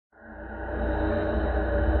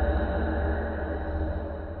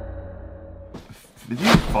Did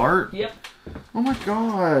you fart? Yep. Oh my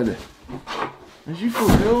god. Is you for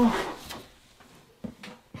real?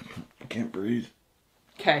 I can't breathe.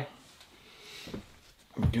 Okay.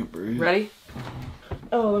 I can't breathe. Ready?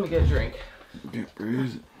 Oh, let me get a drink. I can't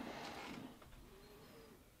breathe.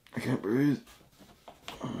 I can't breathe.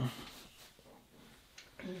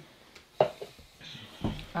 All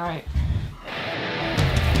right.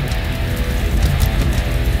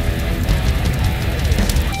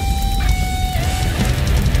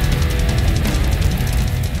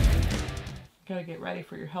 Gotta get ready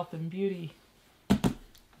for your health and beauty.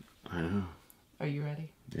 I know. Are you ready?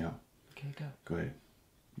 Yeah. Okay, go. Go ahead.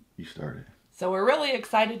 You started. So we're really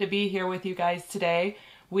excited to be here with you guys today.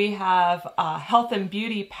 We have a health and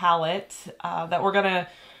beauty palette that we're gonna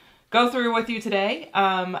go through with you today.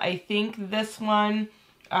 I think this one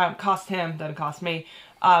cost him, doesn't cost me,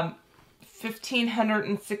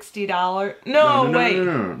 $1,560. No, wait.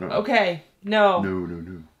 No. Okay, no.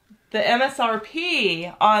 No. The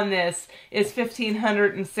MSRP on this is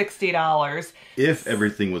 $1,560. If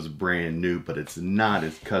everything was brand new, but it's not,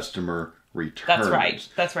 it's customer returns. That's right.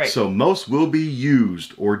 That's right. So most will be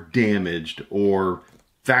used or damaged or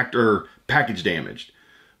package damaged.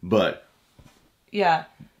 But yeah.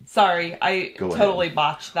 Sorry, I totally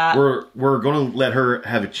botched that. We're going to let her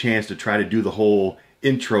have a chance to try to do the whole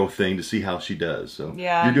intro thing to see how she does. So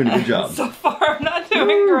yeah, you're doing a good job. So far, I'm not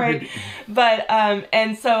doing great. But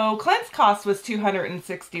and so Clint's cost was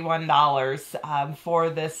 $261 for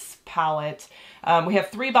this palette. We have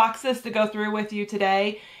 3 boxes to go through with you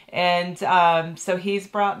today. And so he's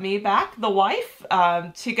brought me back, the wife,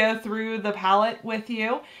 to go through the palette with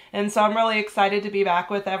you. And so I'm really excited to be back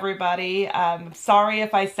with everybody. Sorry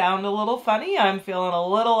if I sound a little funny. I'm feeling a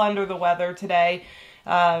little under the weather today.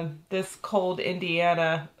 This cold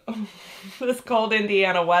Indiana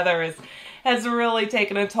weather has really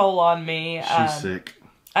taken a toll on me. She's sick.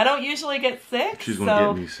 I don't usually get sick. She's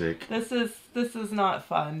gonna get me sick. This is not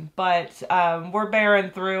fun, but we're bearing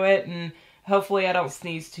through it, and hopefully I don't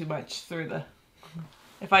sneeze too much through the...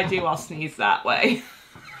 If I do, I'll sneeze that way.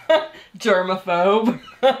 Germaphobe.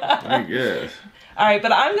 I guess. All right,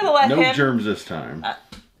 but I'm going to let him... No germs this time.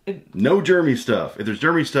 No germy stuff. If there's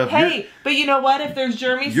germy stuff... Hey, but you know what? If there's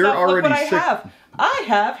germy stuff, look what I have. I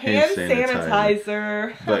have hand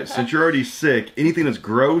sanitizer. But since you're already sick, anything that's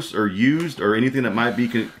gross or used or anything that might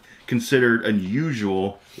be considered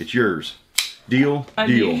unusual, it's yours. Deal?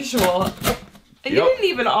 Unusual. Deal. You didn't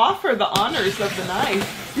even offer the honors of the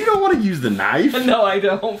knife. You don't want to use the knife. No, I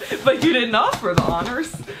don't. But you didn't offer the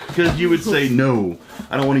honors. Because you would say, no,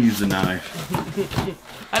 I don't want to use the knife.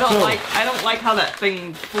 I don't like how that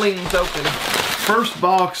thing flings open. First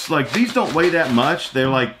box, like these don't weigh that much. They're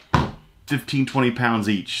like 15, 20 pounds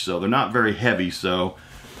each. So they're not very heavy. So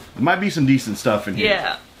there might be some decent stuff in here.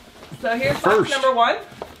 Yeah. So here's box number 1.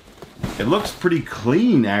 It looks pretty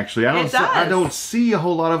clean, actually. I don't see a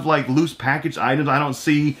whole lot of like loose packaged items. I don't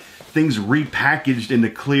see things repackaged into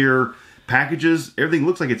clear packages. Everything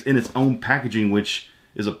looks like it's in its own packaging, which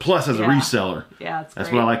is a plus as a reseller. Yeah, it's That's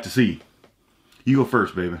great. what I like to see. You go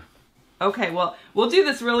first, baby. Okay, well, we'll do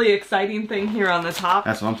this really exciting thing here on the top.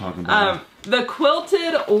 That's what I'm talking about. The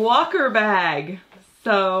quilted walker bag.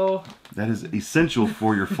 So that is essential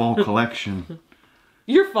for your fall collection.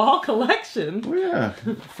 Your fall collection? Oh, yeah,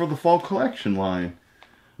 for the fall collection line.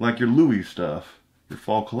 Like your Louis stuff. Your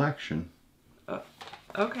fall collection.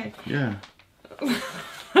 Okay. Yeah.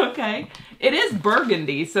 Okay. It is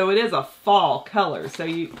burgundy, so it is a fall color. So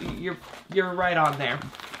you're right on there.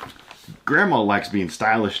 Grandma likes being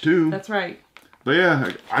stylish too. That's right. But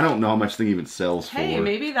yeah, I don't know how much thing even sells for. Hey,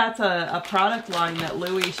 maybe that's a product line that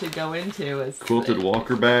Louis should go into. Is quilted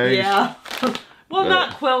walker bags. Yeah. Well,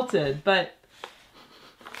 not quilted, but...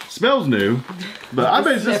 Smells new, but I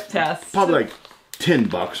bet it's just probably like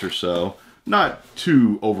 $10 or so. Not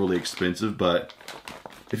too overly expensive, but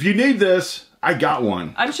if you need this, I got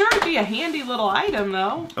one. I'm sure it'd be a handy little item,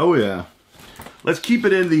 though. Oh yeah. Let's keep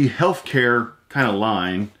it in the healthcare kind of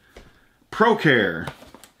line. ProCare,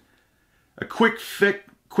 a quick fit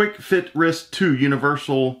wrist 2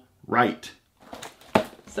 universal right.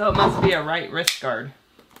 So it must be a right wrist guard.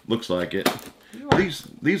 Looks like it.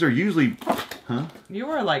 These are usually, huh? You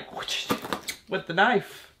were like with the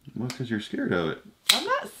knife. Well, because you're scared of it. I'm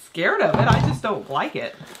not scared of it. I just don't like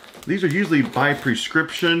it. These are usually by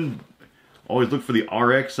prescription. Always look for the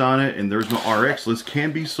RX on it, and there's no RX list.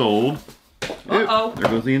 Can be sold. Uh-oh. There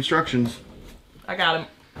goes the instructions. I got him.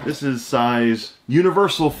 This is size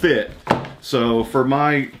universal fit. So for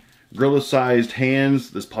my gorilla-sized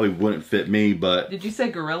hands, this probably wouldn't fit me, but... Did you say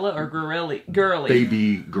gorilla or girly? Girly.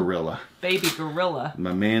 Baby gorilla. Baby gorilla.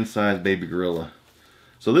 My man-sized baby gorilla.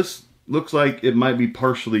 So this looks like it might be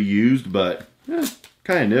partially used, but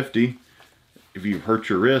kind of nifty. If you hurt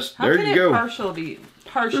your wrist, there you go. How can it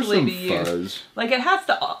partially be used? Fuzz. Like, it has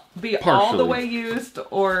to be all the way used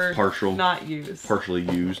or not used. Partially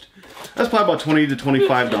used. That's probably about $20 to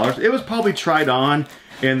 $25. It was probably tried on,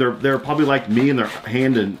 and they're probably like me, and their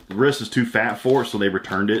hand and wrist is too fat for it, so they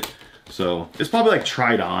returned it. So it's probably like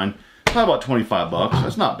tried on. Probably about 25 bucks.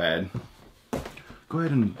 That's not bad. Go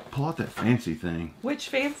ahead and pull out that fancy thing. Which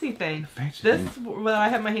fancy thing? Fancy this thing. that I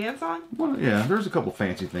have my hands on? Well, yeah, there's a couple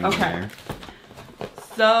fancy things in there.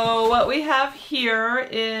 So what we have here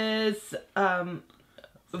is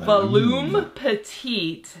Volume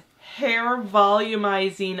Petite Hair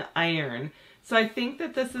Volumizing Iron. So I think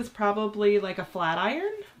that this is probably like a flat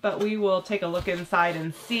iron, but we will take a look inside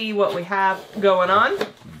and see what we have going on.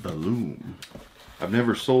 Volume. I've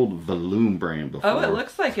never sold Volume brand before. Oh, it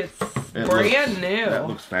looks like it's brand new. That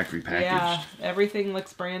looks factory packaged. Yeah, everything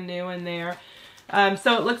looks brand new in there.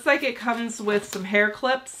 So it looks like it comes with some hair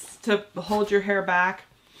clips to hold your hair back.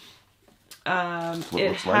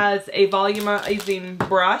 It has a volumizing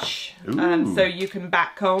brush, so you can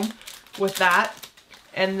back comb with that.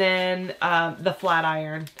 And then the flat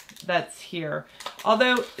iron that's here.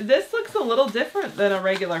 Although this looks a little different than a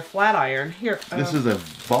regular flat iron. Here, this is a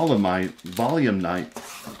volumizing.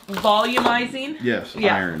 Yes,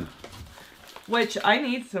 iron. Which I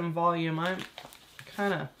need some volume. I'm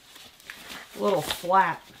kind of a little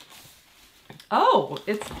flat. Oh,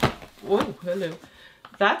 it's whoa, hello.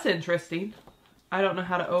 That's interesting. I don't know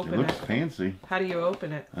how to open it. It looks fancy. How do you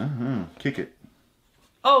open it? Kick it.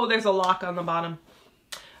 Oh, there's a lock on the bottom.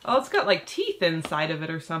 Oh, it's got like teeth inside of it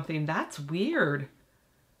or something. That's weird.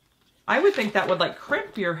 I would think that would like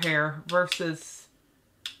crimp your hair versus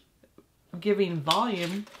giving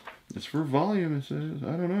volume. It's for volume, it says.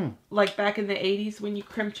 I don't know. Like back in the 80s when you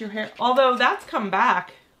crimped your hair. Although that's come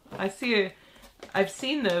back. I've seen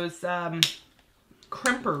those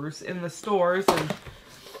crimpers in the stores and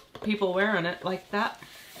people wearing it like that.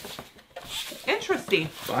 Interesting.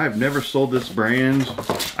 I've never sold this brand.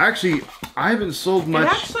 Actually, I haven't sold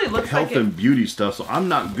much health and beauty stuff, so I'm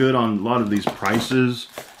not good on a lot of these prices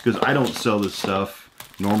because I don't sell this stuff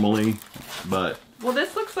normally. But well,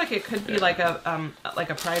 this looks like it could be like a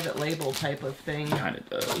private label type of thing. Kind of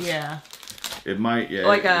does. Yeah. It might. Yeah.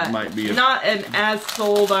 Like it might be not an as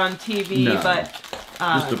sold on TV, but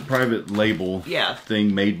just a private label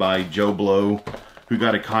thing made by Joe Blow, who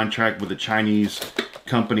got a contract with a Chinese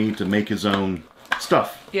company to make his own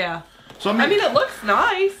stuff. Yeah. So I mean, it looks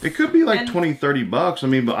nice. It could be like 20, 30 bucks. I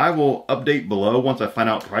mean, but I will update below once I find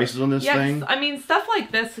out prices on this thing. I mean, stuff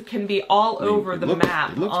like this can be all over the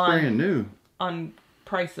map. It looks brand new. On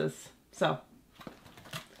prices, so.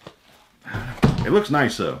 It looks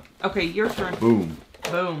nice, though. Okay, your turn. Boom.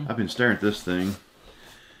 Boom. I've been staring at this thing.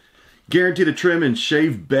 Guaranteed to trim and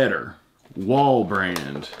shave better. Wall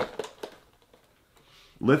brand.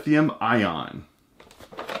 Lithium ion.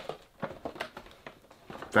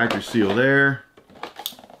 Factory seal there.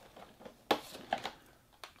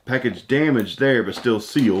 Package damaged there, but still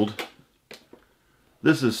sealed.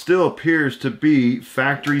 This is still appears to be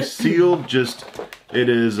factory sealed, just it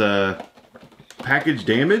is package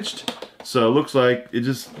damaged. So it looks like it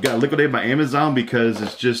just got liquidated by Amazon because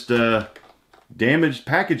it's just damaged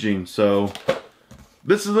packaging. So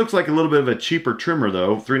this looks like a little bit of a cheaper trimmer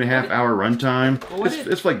though. 3.5 hour runtime.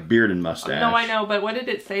 It's like beard and mustache. No, I know, but what did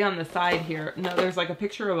it say on the side here? No, there's like a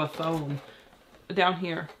picture of a phone down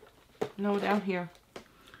here. No, down here.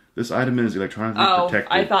 This item is electronically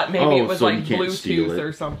protected. I thought maybe it was like Bluetooth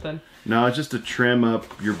or something. No, it's just to trim up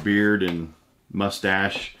your beard and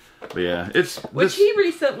mustache. But yeah, which he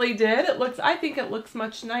recently did. I think it looks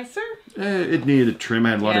much nicer. It needed a trim. It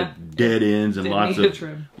had a lot of dead ends and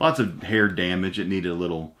lots of hair damage. It needed a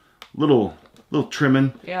little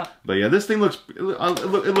trimming. Yeah. But yeah, this thing looks it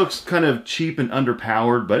looks kind of cheap and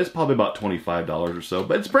underpowered, but it's probably about $25 or so.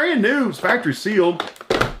 But it's brand new. It's factory sealed.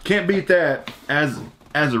 Can't beat that as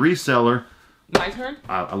a reseller. My turn?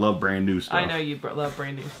 I love brand new stuff. I know you love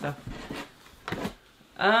brand new stuff.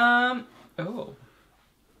 Oh.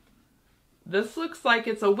 This looks like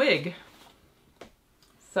it's a wig.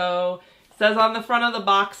 So, it says on the front of the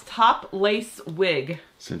box, top lace wig.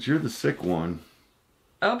 Since you're the sick one.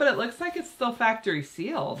 Oh, but it looks like it's still factory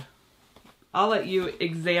sealed. I'll let you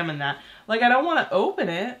examine that. Like, I don't want to open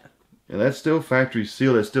it. Yeah, that's still factory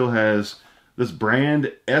sealed. It still has this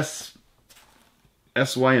brand SYMS.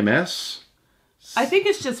 I think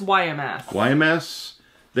it's just YMS. YMS.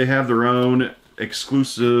 They have their own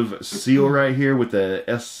exclusive seal right here with the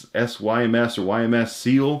SYMS or YMS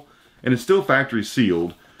seal, and it's still factory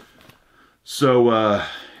sealed. So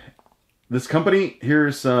this company,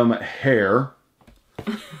 here's some hair.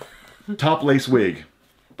 Top lace wig.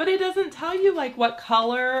 But it doesn't tell you like what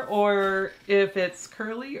color or if it's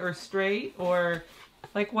curly or straight or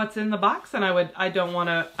like what's in the box. And I don't want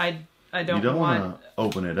to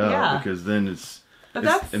open it up because then that's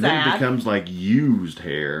sad. then it becomes like used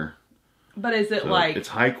hair. But is it like it's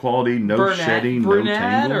high quality, no shedding, brunette no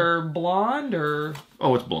tangle, or blonde or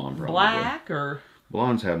it's blonde, probably. Black or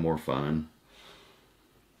blondes have more fun.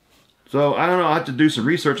 So I don't know. I'll have to do some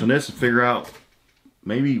research on this and figure out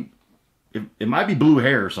maybe it might be blue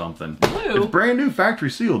hair or something. Blue? It's brand new, factory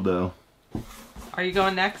sealed though. Are you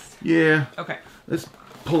going next? Yeah. Okay. Let's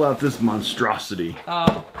pull out this monstrosity.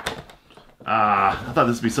 Oh. I thought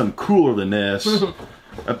this would be something cooler than this.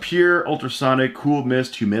 A pure ultrasonic cool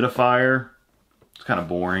mist humidifier. It's kind of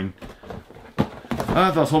boring.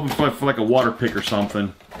 I was hoping for like a water pick or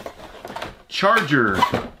something. Charger.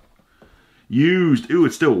 Used. Ooh,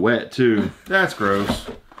 it's still wet too. That's gross.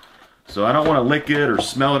 So I don't want to lick it or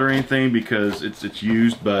smell it or anything because it's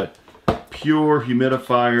used, but pure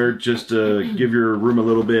humidifier just to give your room a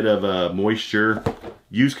little bit of moisture.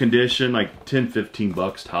 Used condition, like 10, 15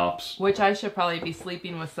 bucks tops. Which I should probably be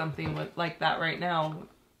sleeping with something like that right now.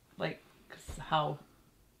 Like, 'cause how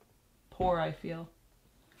poor I feel.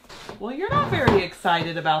 Well, you're not very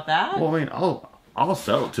excited about that. Well, I mean, I'll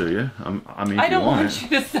sell it to you. I don't want you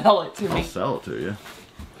to sell it to me. I'll sell it to you.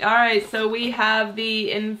 All right, so we have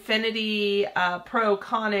the Infinity Pro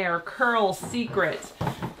Conair Curl Secret.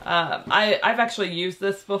 I've actually used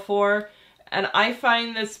this before. And I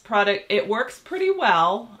find this product, it works pretty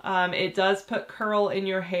well. It does put curl in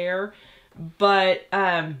your hair, but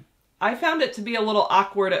I found it to be a little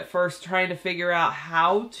awkward at first trying to figure out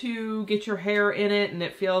how to get your hair in it, and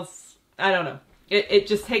it feels, I don't know. It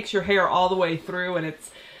just takes your hair all the way through, and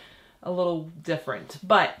it's a little different.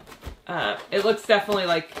 But it looks definitely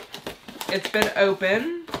like it's been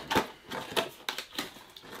open.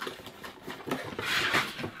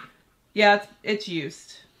 Yeah, it's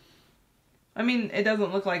used. I mean, it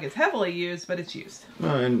doesn't look like it's heavily used, but it's used.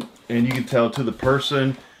 And you can tell to the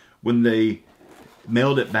person, when they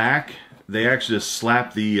mailed it back, they actually just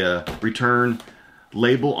slapped the return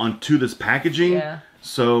label onto this packaging. Yeah.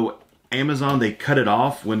 So Amazon, they cut it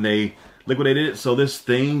off when they liquidated it. So this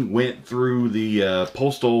thing went through the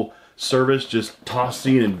postal service, just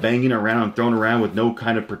tossing and banging around and thrown around with no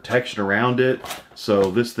kind of protection around it.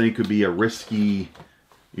 So this thing could be a risky,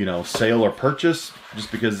 sale or purchase,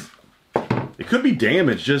 just because it could be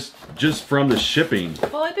damaged just from the shipping.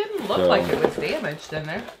 Well, it didn't look like it was damaged in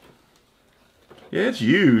there. Yeah, it's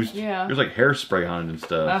used. Yeah. There's like hairspray on it and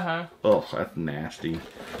stuff. Uh-huh. Oh, that's nasty.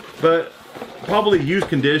 But probably used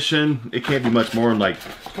condition. It can't be much more than like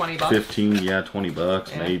 20 bucks. 15, yeah, 20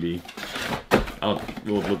 bucks maybe.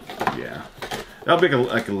 Yeah. That'll be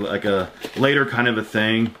like a later kind of a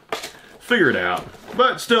thing. Figure it out.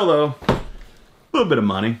 But still though, a little bit of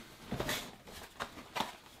money.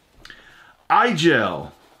 Eye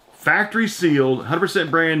gel, factory sealed,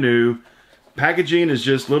 100% brand new. Packaging is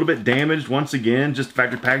just a little bit damaged once again, just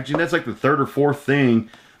factory packaging. That's like the third or fourth thing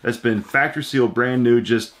that's been factory sealed, brand new,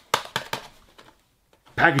 just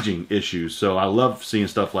packaging issues. So I love seeing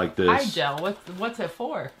stuff like this. Eye gel, what's it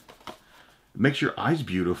for? It makes your eyes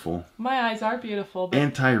beautiful. My eyes are beautiful. But...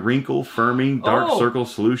 Anti-wrinkle, firming, dark circle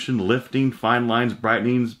solution, lifting, fine lines,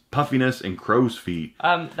 brightenings, puffiness, and crow's feet.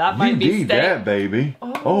 That might be need that, baby.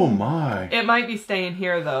 Oh my. It might be staying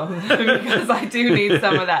here though, because I do need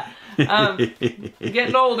some of that.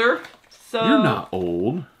 Getting older, so... You're not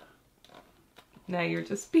old. No, you're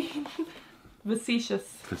just being facetious.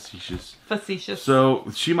 Facetious.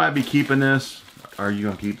 So, she might be keeping this. Are you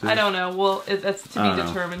going to keep this? I don't know. Well, that's to be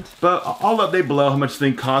determined. But I'll update below how much this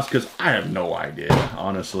thing costs, because I have no idea,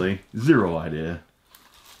 honestly. Zero idea.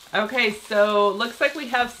 Okay, so looks like we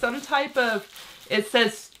have some type of... It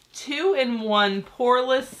says 2-in-1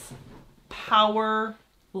 poreless power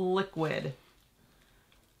liquid.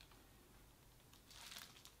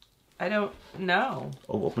 I don't know.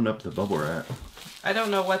 Oh, open up the bubble wrap. I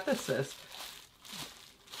don't know what this is.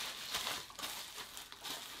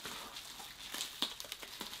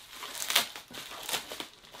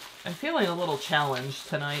 I'm feeling a little challenged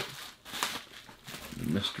tonight.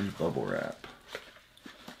 Mystery bubble wrap.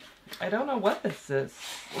 I don't know what this is.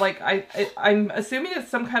 Like, I'm assuming it's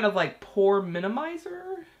some kind of like pore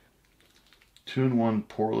minimizer. 2-in-1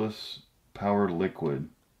 poreless powered liquid.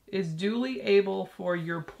 Is duly able for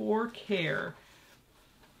your pore care.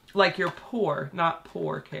 Like your pore, not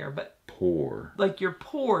pore care, but pore. Like your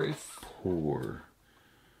pores. Pore.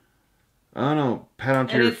 I don't know. Pat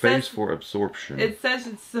onto your face for absorption. It says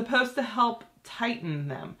it's supposed to help tighten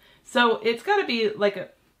them. So it's got to be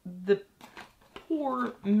like the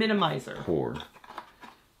pour minimizer. Pour.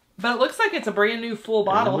 But it looks like it's a brand new full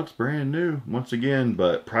bottle. It looks brand new once again,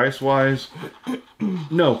 but price-wise,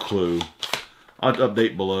 no clue. I'll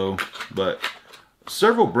update below, but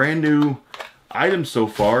several brand new items so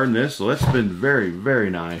far in this, so that's been very, very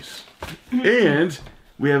nice. And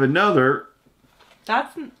we have another.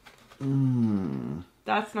 That's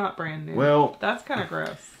not brand new. Well, that's kind of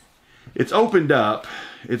gross. It's opened up.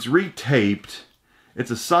 It's retaped.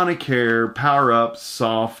 It's a Sonicare power-up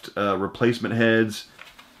soft replacement heads.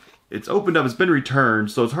 It's opened up. It's been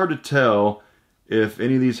returned, so it's hard to tell if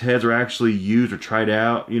any of these heads are actually used or tried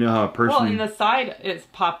out. You know how a person... Well, and the side is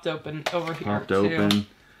popped open over here, popped open.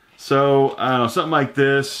 So, I don't know, something like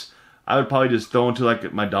this, I would probably just throw into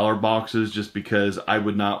like my dollar boxes just because I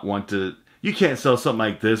would not want to... You can't sell something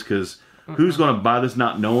like this because who's going to buy this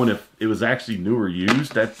not knowing if it was actually new or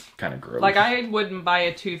used? That's kind of gross. Like, I wouldn't buy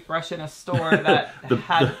a toothbrush in a store that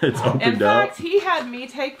had... It's opened in up. fact, he had me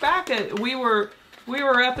take back it. We were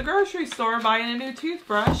at the grocery store buying a new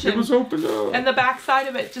toothbrush. It was opened up. And the back side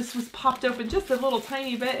of it just was popped open just a little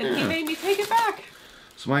tiny bit, and he made me take it back.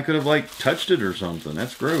 Somebody could have, like, touched it or something.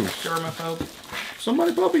 That's gross. Germaphobe.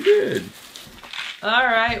 Somebody probably did.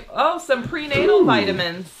 Alright. Oh, some prenatal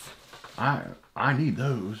vitamins. I need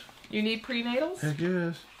those. You need prenatals? Heck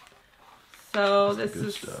yes. So That's this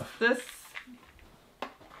is stuff. this.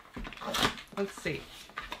 Let's see.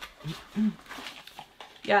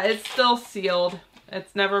 Yeah, it's still sealed.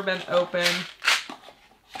 It's never been opened.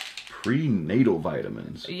 Prenatal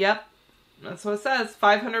vitamins. Yep. That's what it says.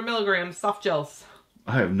 500 milligrams soft gels.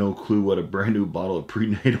 I have no clue what a brand new bottle of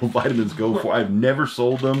prenatal vitamins go for. I've never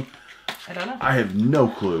sold them. I don't know. I have no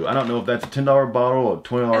clue. I don't know if that's a $10 bottle or a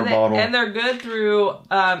 $20 bottle. And they're good through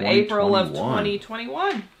April of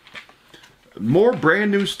 2021. More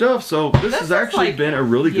brand new stuff. So this has actually like, been a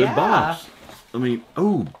really good box. I mean,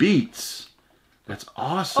 oh, Beets. That's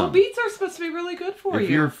awesome. Oh, Beets are supposed to be really good for you.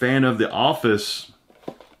 If you're a fan of The Office,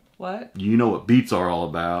 what? You know what Beets are all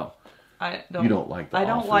about. You don't like The Office.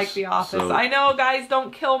 I don't like The Office. So I know, guys,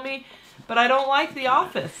 don't kill me, but I don't like The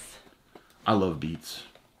Office. I love Beets.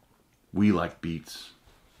 We like Beets.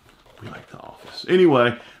 We like The Office.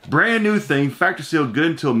 Anyway, brand new thing. Factory sealed,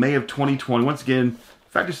 good until May of 2020. Once again,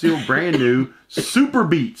 factory sealed, brand new. Super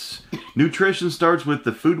Beets. Nutrition starts with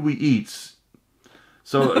the food we eats.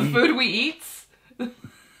 So the food we eats?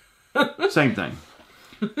 Same thing.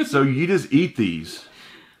 So you just eat these.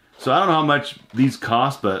 So I don't know how much these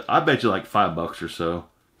cost, but I bet you like $5 or so.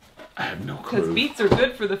 I have no clue. Because Beets are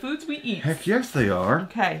good for the foods we eat. Heck yes, they are.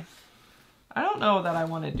 Okay. I don't know that I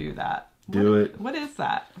want to do that. Do it. What is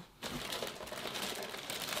that?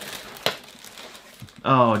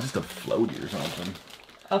 Oh, just a floaty or something.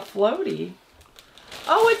 A floaty?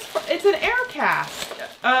 Oh, it's an air cast.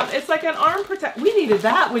 It's like an arm protect. We needed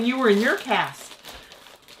that when you were in your cast.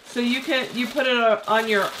 So you put it on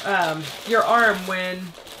your arm when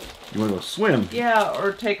you want to go swim. Yeah,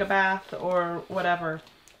 or take a bath or whatever.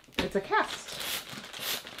 It's a cast.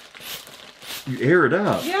 You air it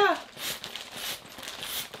up. Yeah.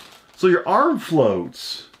 So your arm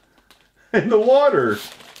floats in the water.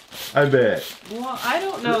 I bet. Well, I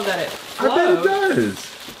don't know that it floats. I bet it does.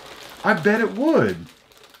 I bet it would.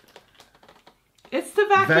 It's to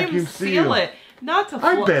vacuum seal it, not to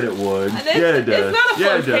float. I bet it would. Yeah, it does. It's not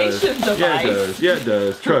a flotation device. Yeah, it does. Yeah, it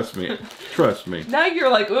does. Trust me. Trust me. Now you're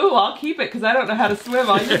like, ooh, I'll keep it because I don't know how to swim.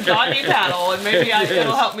 I'll just doggy paddle and maybe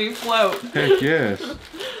it'll help me float. Heck yes.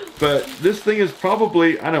 But this thing is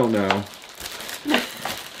probably, I don't know.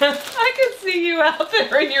 I can see you out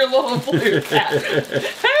there in your little blue cap.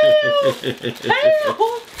 Help!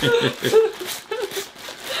 Help!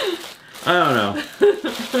 I don't know.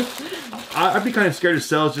 I'd be kind of scared to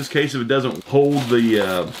sell it just in case if it doesn't hold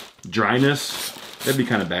the dryness. That'd be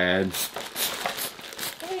kind of bad.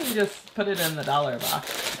 You can just put it in the dollar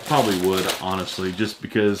box. Probably would, honestly, just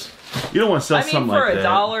because you don't want to sell something like that. For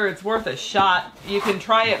 $1, it's worth a shot. You can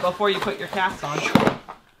try it before you put your cast on.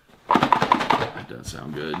 That does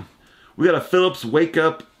sound good. We got a Philips Wake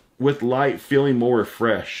Up with Light, feeling more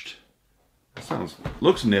refreshed. That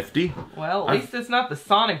looks nifty. Well, at least it's not the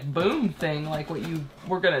sonic boom thing like what you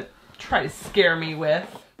were gonna try to scare me with.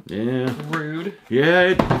 Yeah. Rude.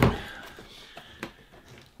 Yeah,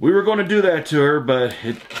 we were going to do that to her, but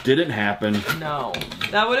it didn't happen. No.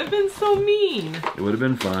 That would have been so mean. It would have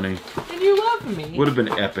been funny. And you love me. Would have been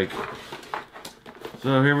epic.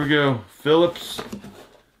 So here we go. Philips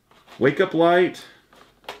Wake Up Light.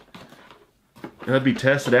 It'll be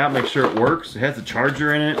tested out, make sure it works. It has a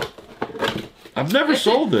charger in it. I've never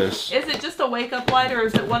sold this. Is it just a wake-up light, or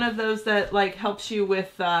is it one of those that like helps you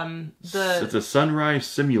with the? It's a sunrise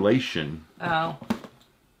simulation. Oh.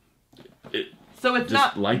 So it's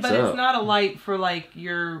just not lights but up. It's not a light for like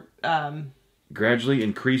your gradually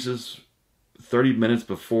increases 30 minutes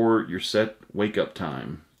before your set wake up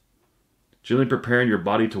time. Generally preparing your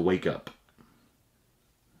body to wake up.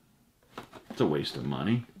 It's a waste of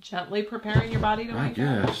money. Gently preparing your body to wake up?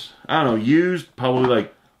 I guess. I don't know. Used probably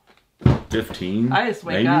like 15. I just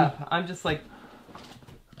wake maybe? up. I'm just like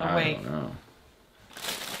awake. I don't know.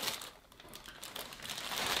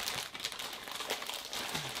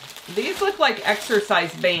 These look like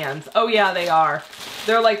exercise bands. Oh yeah, they are.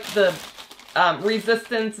 They're like the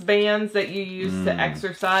resistance bands that you use to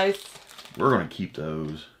exercise. We're going to keep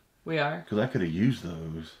those. We are? Because I could have used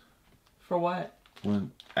those. For what?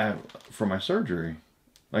 For my surgery.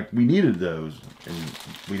 Like, we needed those, and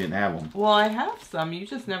we didn't have them. Well, I have some. You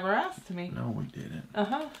just never asked me. No, we didn't.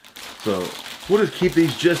 Uh-huh. So, we'll just keep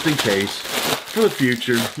these just in case. For the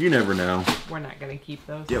future. You never know. We're not going to keep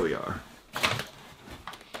those. Yeah, we are.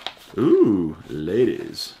 Ooh,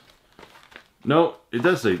 ladies. No, it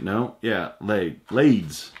does say, no. Yeah,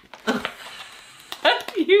 lades.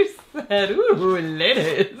 You said, ooh,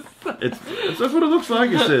 ladies. That's what it looks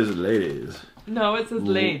like. It says ladies. No, it says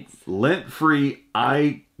lades. Lint-free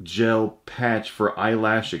eye gel patch for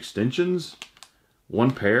eyelash extensions.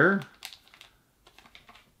 1 pair.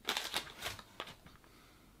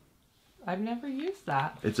 I've never used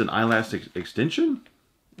that. It's an eyelash extension?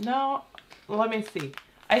 No, let me see.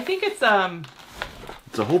 I think it's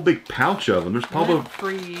It's a whole big pouch of them.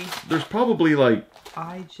 lint-free There's probably like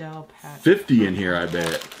eye gel patch. 50 in here, I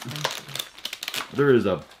bet. There is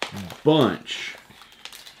a bunch.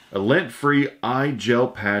 A lint-free eye gel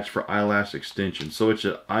patch for eyelash extension. So it's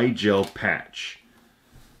an eye gel patch.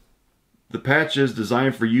 The patch is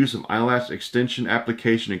designed for use of eyelash extension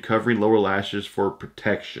application and covering lower lashes for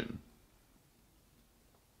protection.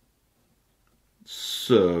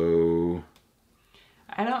 So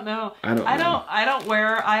I don't know. I don't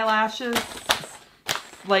wear eyelashes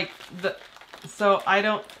so I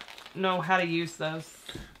don't know how to use those.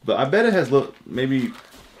 But I bet it has maybe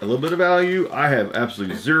a little bit of value. I have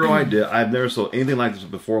absolutely zero idea. I've never sold anything like this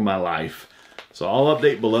before in my life. So I'll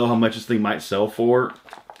update below how much this thing might sell for.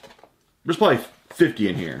 There's probably 50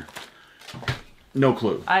 in here. No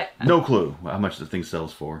clue. No clue how much the thing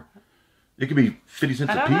sells for. It could be 50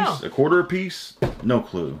 cents a piece, a quarter a piece. No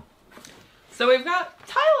clue. So we've got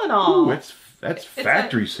Tylenol. Ooh, that's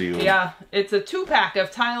factory sealed. Yeah, it's a 2-pack of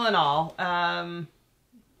Tylenol.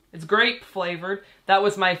 It's grape flavored. That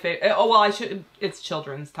was my favorite. Oh well, it's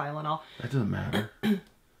children's Tylenol. That doesn't matter. You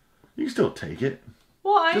can still take it.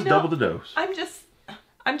 Well, I just know. Double the dose. I'm just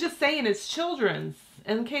saying it's children's.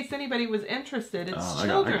 In case anybody was interested, it's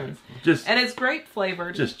children's. And it's grape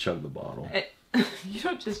flavored. Just chug the bottle. You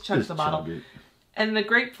don't just chug the bottle. Chug it. And the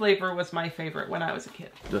grape flavor was my favorite when I was a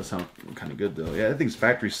kid. Does sound kind of good though. Yeah, I think it's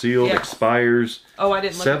factory sealed. Yes. Expires. Oh, I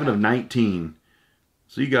didn't look 7 of 19.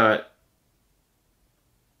 So you got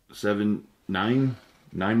 9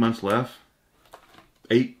 months left.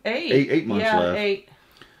 8 months left. 8.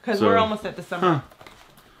 Because we're almost at December. Huh.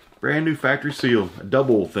 Brand new factory seal. A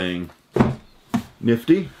double thing.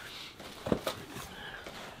 Nifty.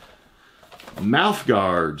 Mouth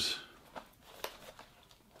guards.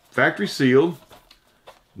 Factory sealed.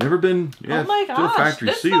 Never been oh my gosh,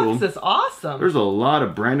 factory sealed. This box is awesome. There's a lot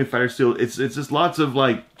of brand new factory sealed. It's just lots of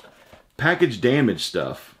like package damage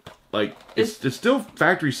stuff. Like it's still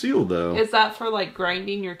factory sealed though. Is that for like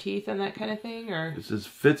grinding your teeth and that kind of thing, or? It says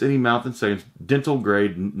fits any mouth in seconds. Dental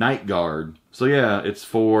grade night guard. So yeah, it's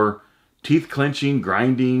for teeth clenching,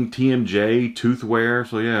 grinding, TMJ, tooth wear.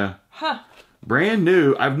 So yeah. Huh. Brand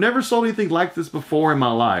new. I've never sold anything like this before in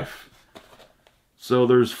my life. So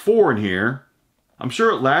there's 4 in here. I'm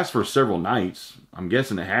sure it lasts for several nights. I'm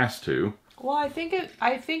guessing it has to. Well, I think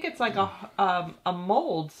it's like a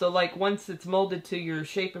mold. So like once it's molded to your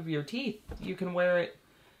shape of your teeth, you can wear it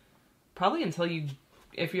probably until you,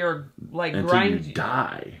 if you're like until you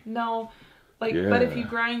die. No, like but if you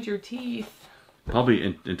grind your teeth.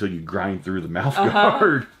 Probably until you grind through the mouth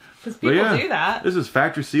guard. Because people do that. This is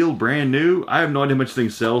factory sealed, brand new. I have no idea how much this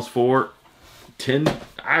thing sells for. 10.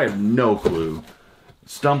 I have no clue.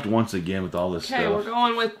 Stumped once again with all this stuff. Okay, we're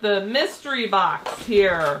going with the mystery box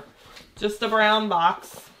here. Just a brown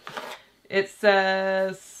box. It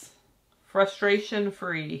says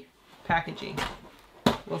frustration-free packaging.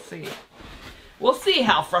 We'll see. We'll see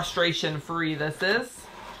how frustration-free this is.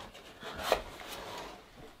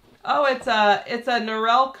 Oh, it's a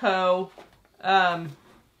Norelco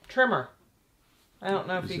trimmer. I don't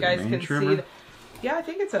know if you guys can see that. Yeah, I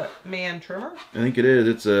think it's a man trimmer. I think it is.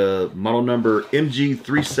 It's a model number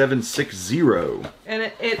MG3760.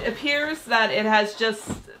 And it appears that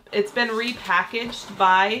it's been repackaged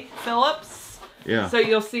by Philips. Yeah. So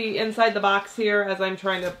you'll see inside the box here, as I'm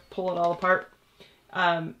trying to pull it all apart,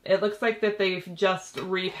 it looks like that they've just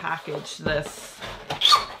repackaged this.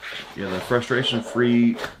 Yeah, the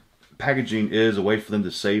frustration-free packaging is a way for them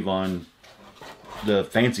to save on the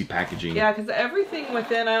fancy packaging. Yeah, because everything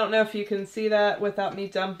within, I don't know if you can see that without me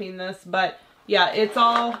dumping this, but yeah, it's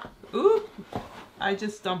all, ooh, I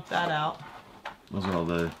just dumped that out. Those are all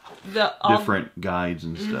the different guides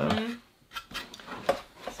and stuff.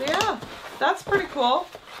 So yeah, that's pretty cool.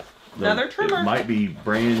 Another trimmer. It might be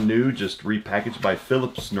brand new, just repackaged by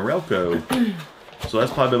Philips Norelco. So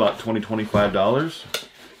that's probably about $20–$25.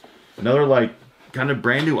 Another like kind of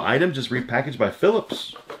brand new item, just repackaged by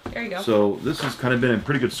Philips. There you go. So this has kind of been a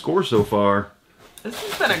pretty good score so far. This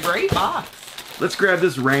has been a great box. Let's grab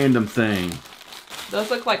this random thing. Those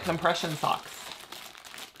look like compression socks.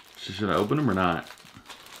 Should I open them or not?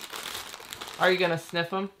 Are you gonna sniff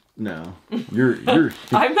them? No, you're going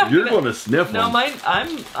to sniff them. No, mine.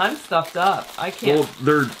 I'm stuffed up. I can't.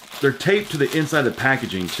 Well, they're taped to the inside of the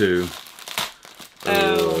packaging too.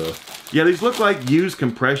 Oh. Yeah, these look like used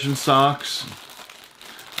compression socks.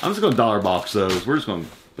 I'm just going to dollar box those. We're just going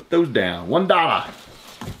to put those down. $1.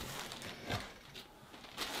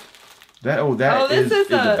 That is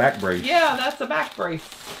a back brace. Yeah, that's a back brace.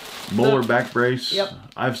 Molar back brace. Yep.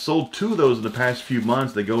 I've sold 2 of those in the past few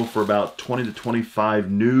months. They go for about $20–$25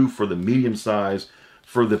 new for the medium size.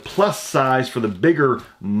 For the plus size, for the bigger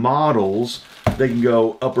models, they can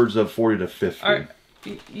go upwards of $40–$50.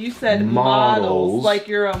 You said models, like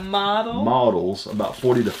you're a model? Models, about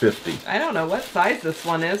 $40–$50. I don't know what size this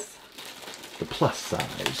one is. The plus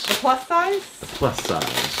size. The plus size? The plus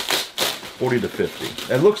size.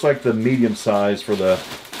 $40–$50. It looks like the medium size for the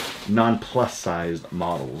non-plus sized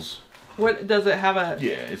models. What does it have a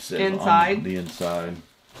it's inside? On the inside.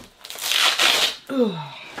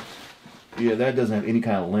 Yeah, that doesn't have any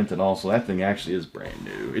kind of lint at all, so that thing actually is brand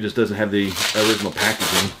new. It just doesn't have the original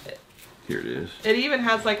packaging. Here it is. It even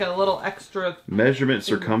has like a little extra... Measurement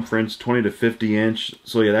circumference, 20–50 inch.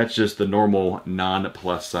 So yeah, that's just the normal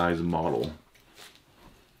non-plus size model.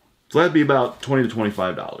 So that'd be about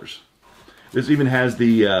 $20–$25. This even has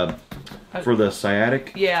the, for the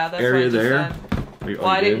sciatic area there. Well,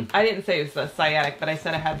 I didn't say it was the sciatic, but I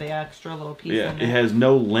said it had the extra little piece in there. It has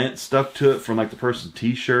no lint stuck to it from like the person's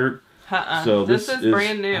t-shirt. So this is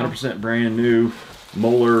brand new. 100% brand new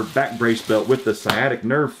molar back brace belt with the sciatic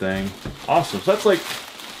nerve thing. Awesome. So that's like,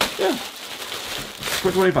 yeah,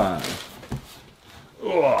 $25.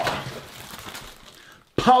 Oh.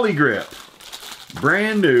 Polygrip.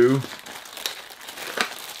 Brand new.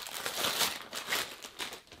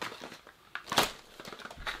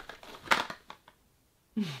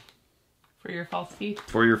 For your false teeth.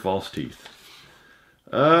 For your false teeth.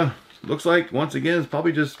 Looks like, once again, it's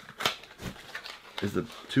probably just... Is the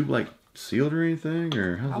tube, like, sealed or anything?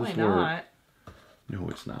 Or how's probably this work? Not. No,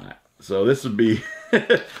 it's not. So this would be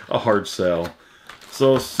a hard sell.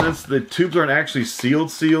 So since the tubes aren't actually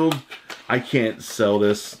sealed, I can't sell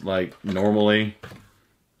this, like, normally.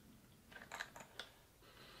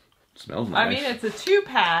 It smells nice. I mean, it's a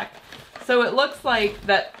 2-pack, so it looks like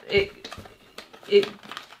that it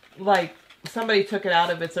like somebody took it out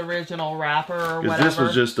of its original wrapper or whatever. This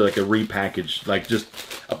was just like a repackaged, like just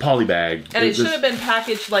a poly bag. And it should have been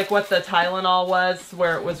packaged like what the Tylenol was,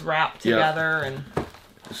 where it was wrapped together. And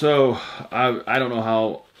so I don't know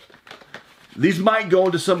how these might go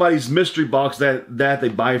into somebody's mystery box that they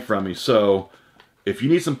buy from me. So if you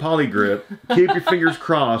need some poly grip, keep your fingers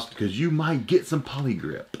crossed because you might get some poly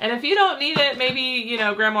grip. And if you don't need it, maybe, you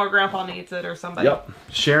know, grandma or grandpa needs it or somebody. Yep.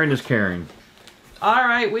 Sharing is caring. All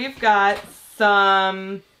right, we've got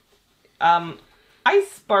some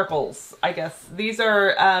ice sparkles, I guess. These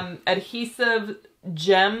are adhesive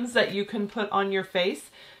gems that you can put on your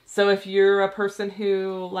face. So if you're a person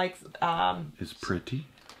who likes... It's pretty.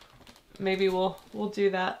 Maybe we'll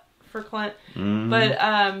do that for Clint. Mm-hmm.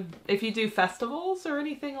 But if you do festivals or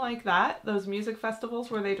anything like that, those music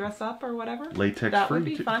festivals where they dress up or whatever, latex that free would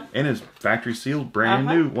be fun. And it's factory sealed, brand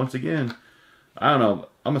new. Once again, I don't know.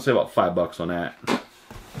 I'm gonna say about $5 on that.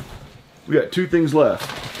 We got 2 things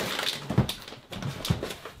left.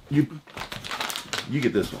 You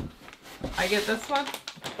get this one. I get this one?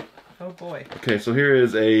 Oh boy. Okay, so here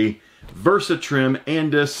is a VersaTrim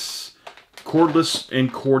Andis cordless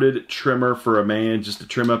and corded trimmer for a man, just to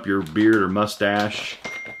trim up your beard or mustache.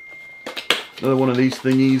 Another one of these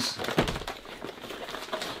thingies.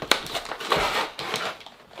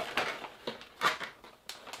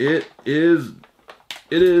 It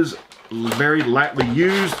is very lightly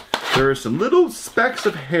used. There are some little specks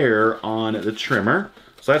of hair on the trimmer,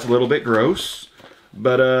 so that's a little bit gross,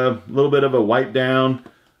 but a little bit of a wipe down,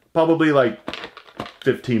 probably like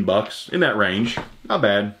 15 bucks, in that range. Not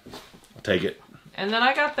bad. I'll take it. And then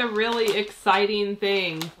I got the really exciting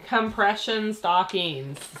thing, compression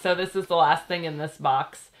stockings. So this is the last thing in this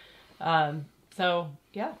box. So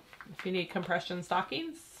yeah, if you need compression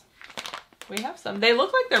stockings, we have some. They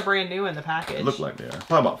look like they're brand new in the package. They look like they are.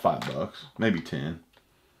 Probably about 5 bucks, maybe 10.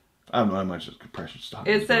 I don't know how much this compression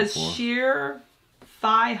stockings. It says sheer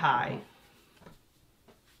thigh high.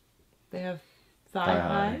 They have thigh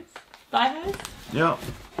highs. Thigh highs? Yeah.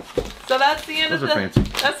 So that's the end Those of are fancy.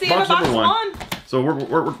 That's the end of box one. So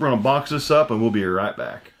we're gonna box this up and we'll be right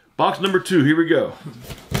back. Box number 2, here we go.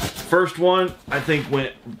 First one I think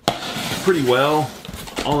went pretty well.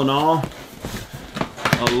 All in all,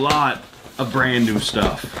 a lot of brand new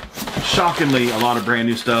stuff. Shockingly, a lot of brand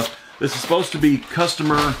new stuff. This is supposed to be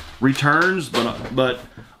customer returns, but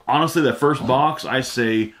honestly, the first box I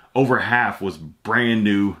say over half was brand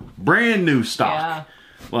new stock. Yeah.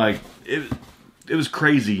 Like it was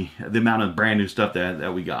crazy the amount of brand new stuff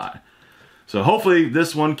that we got. So hopefully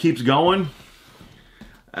this one keeps going.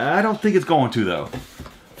 I don't think it's going to though.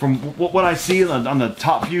 From what I see on the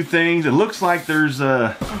top few things, it looks like there's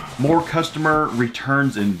more customer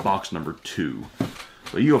returns in box number 2.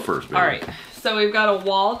 So you go first, baby. All right. So we've got a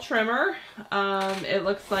wall trimmer. It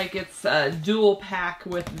looks like it's a dual pack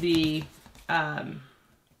with the battery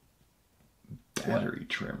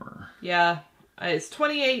trimmer. Yeah. It's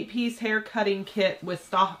 28-piece hair cutting kit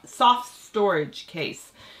with soft storage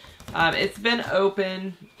case. It's been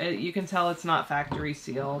open. You can tell it's not factory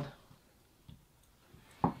sealed.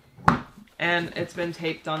 And it's been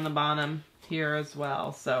taped on the bottom here as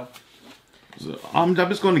well. So I'm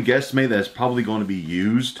just going to guesstimate that it's probably going to be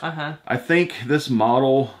used. I think this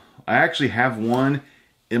model, I actually have one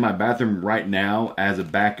in my bathroom right now as a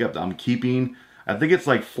backup that I'm keeping. I think it's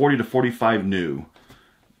like 40 to 45 new.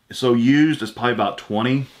 So used is probably about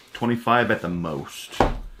 20, 25 at the most.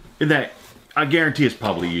 In that, I guarantee it's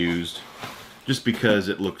probably used. Just because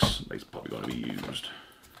it looks like it's probably going to be used.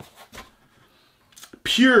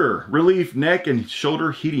 Pure Relief Neck and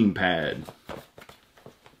Shoulder Heating Pad.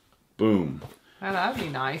 Boom. Oh, that'd be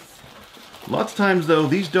nice. Lots of times though,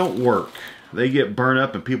 these don't work. They get burned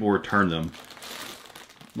up and people return them.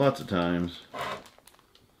 Lots of times.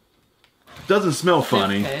 Doesn't smell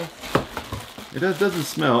funny. Okay. It doesn't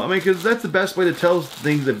smell. I mean, because that's the best way to tell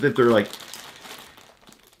things if they're like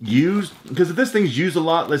used. Because if this thing's used a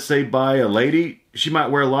lot, let's say by a lady, she might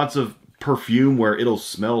wear lots of perfume where it'll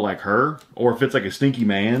smell like her. Or if it's like a stinky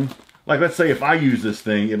man. Like let's say if I use this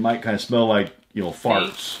thing, it might kind of smell like, you know,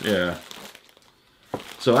 farts. Yeah.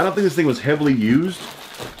 So I don't think this thing was heavily used.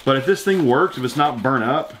 But if this thing works, if it's not burnt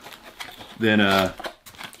up, then I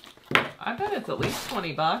bet it's at least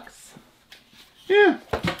 20 bucks. Yeah,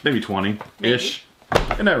 maybe 20-ish.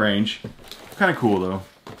 In that range. Kind of cool though.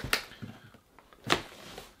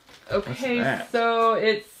 Okay, so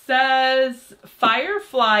it says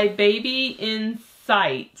Firefly Baby in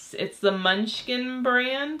Sights. It's the Munchkin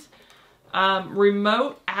brand.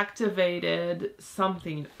 Remote activated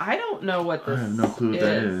something. I don't know what this is. I have no clue what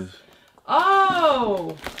that is.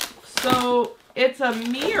 Oh, so it's a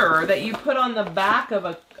mirror that you put on the back of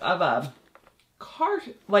a car,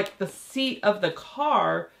 like the seat of the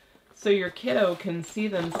car, so your kiddo can see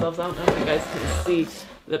themselves. I don't know if you guys can see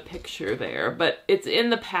the picture there, but it's in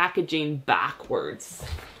the packaging backwards.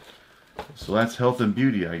 So that's health and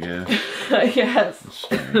beauty, I guess. Yes. That's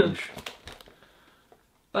strange.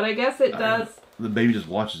 But I guess it does. The baby just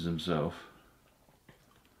watches himself.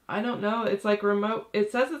 I don't know. It's like remote.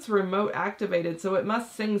 It says it's remote activated, so it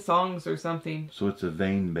must sing songs or something. So it's a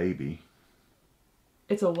vain baby.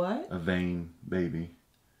 It's a what? A vain baby.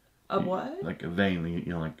 A what? Like a vain,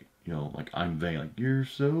 like I'm vain. Like, you're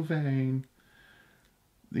so vain.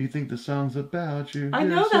 Do you think the song's about you? I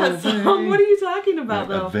know that song. What are you talking about,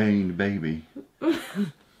 like though? A vain baby.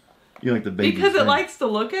 You like the baby? Because it likes to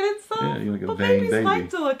look at itself? Yeah, you like a but vain babies baby. like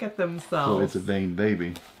to look at themselves. So it's a vain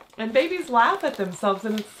baby. And babies laugh at themselves,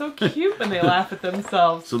 and it's so cute when they laugh at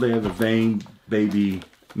themselves. So they have a vain baby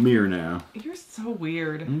mirror now. You're so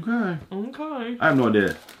weird. Okay. Okay. I have no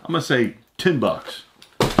idea. I'm gonna say 10 bucks.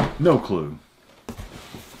 No clue.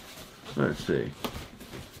 Let's see.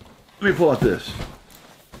 Let me pull out this.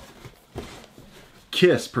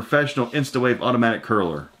 Kiss Professional Instawave Automatic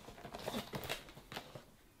Curler.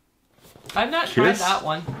 I've not tried that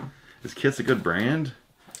one. Is Kiss a good brand?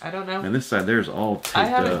 I don't know. And this side there is all taped I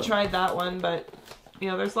haven't up. tried that one, but you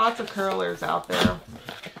know, there's lots of curlers out there.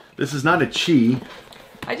 This is not a Chi.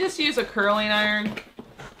 I just use a curling iron.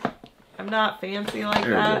 I'm not fancy like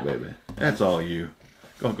there that. There we go, baby. That's all you.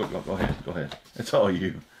 Go ahead. Go ahead. That's all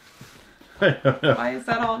you. I don't know. Why is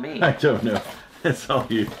that all me? I don't know. That's all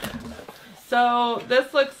you. So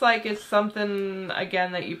this looks like it's something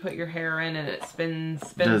again that you put your hair in and it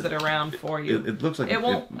spins it around for you. It looks like it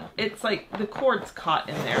won't. It's like the cord's caught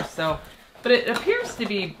in there. So, but it appears to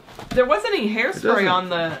be. There wasn't any hairspray on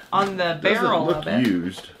the barrel of it.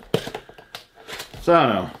 Used. So I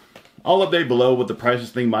don't know. I'll update below what the price of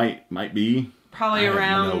this thing might be. Probably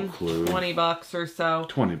around $20 or so.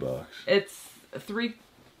 $20. It's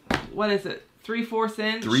what is it? 3/4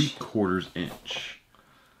 inch? 3/4 inch.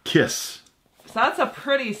 Kiss. So that's a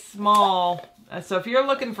pretty small. So if you're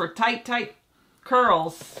looking for tight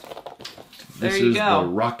curls, there you go. This is the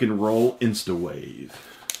rock and roll InstaWave.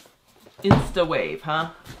 InstaWave,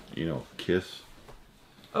 huh? You know, Kiss.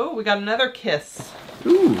 Oh, we got another Kiss.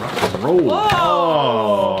 Ooh, rock and roll. Whoa.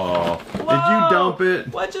 Oh. Whoa. Did you dump it?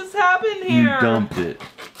 What just happened here? You dumped it.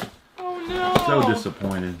 Oh no. So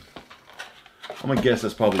disappointed. I'm gonna guess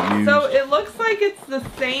that's probably used. So it looks like it's the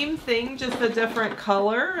same thing, just a different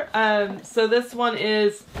color. So this one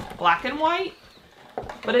is black and white,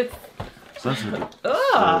 but it's. So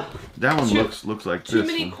that one looks like this. Too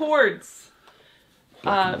many cords.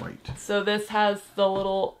 Black and white. So this has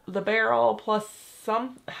the barrel plus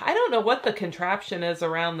some. I don't know what the contraption is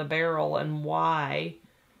around the barrel and why.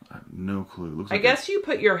 I have no clue. Looks I guess you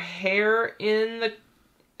put your hair in the.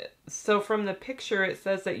 So from the picture, it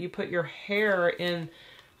says that you put your hair in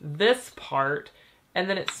this part, and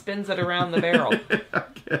then it spins it around the barrel.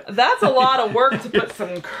 That's a lot of work to put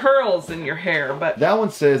some curls in your hair, but... That one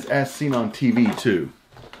says, as seen on TV, too.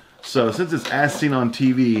 So since it's as seen on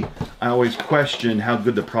TV, I always question how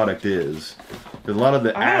good the product is. Because a lot of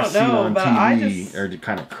the as seen on TV are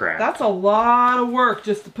kind of crap. That's a lot of work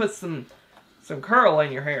just to put some curl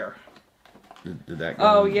in your hair. Did that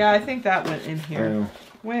go in? Yeah, I think that went in here.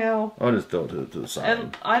 Well, I'll just throw it to the side.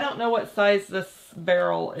 And I don't know what size this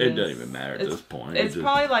barrel is. It doesn't even matter at this point. It's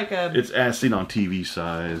probably like a... It's as seen on TV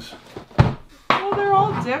size. Well, they're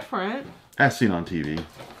all different. As seen on TV.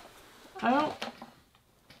 I don't...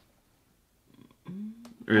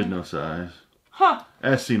 There is no size. Huh.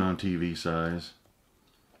 As seen on TV size.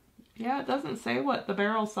 Yeah, it doesn't say what the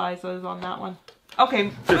barrel size is on that one.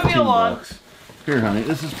 Okay, moving along. $15. Here, honey,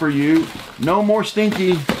 this is for you. No more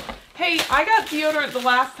stinky. Hey, I got deodorant the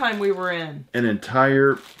last time we were in. An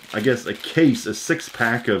entire, I guess, a case, a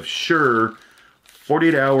 6-pack of Sure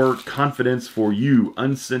 48-hour confidence for you.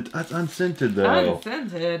 Unscented. That's unscented, though.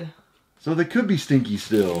 Unscented. So they could be stinky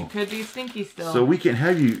still. It could be stinky still. So we can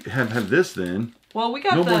have you have this then. Well, we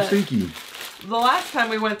got no more stinky. The last time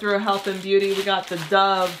we went through a health and beauty, we got the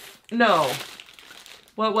Dove. No.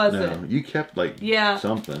 What was it? No, you kept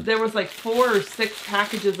something. There was like 4 or 6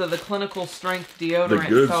 packages of the clinical strength deodorant. The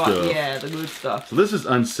good stuff. Yeah, the good stuff. So this is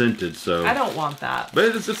unscented, so... I don't want that.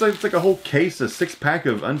 But it's like a whole case, a 6-pack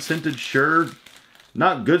of unscented Sure.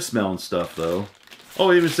 Not good smelling stuff, though.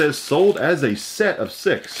 Oh, it even says sold as a set of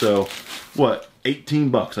 6. So, what?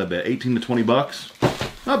 $18, I bet. 18 to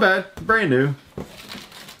 $20. Not bad. Brand new.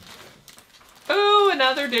 Ooh,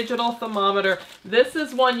 another digital thermometer. This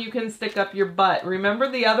is one you can stick up your butt. Remember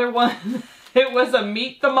the other one? It was a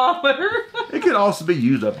meat thermometer. It could also be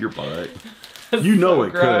used up your butt. You know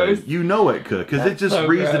it could. You know it could. Because it just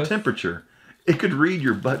reads the temperature. It could read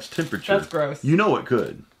your butt's temperature. That's gross. You know it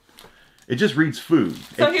could. It just reads food.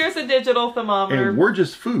 So here's a digital thermometer. And we're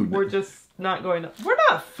just food. We're just not going to... We're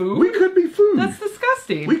not food. We could be food. That's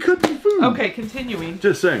disgusting. We could be food. Okay, continuing.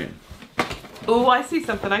 Just saying. Oh, I see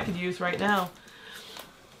something I could use right now.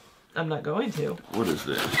 I'm not going to. What is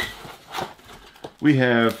this? We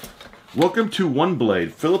have Welcome to One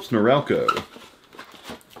Blade, Philips Norelco.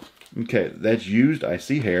 Okay, that's used. I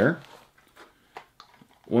see hair.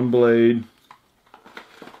 One blade.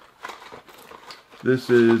 This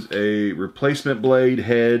is a replacement blade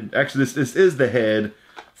head. Actually, this is the head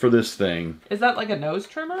for this thing. Is that like a nose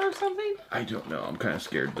trimmer or something? I don't know. I'm kind of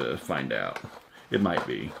scared to find out. It might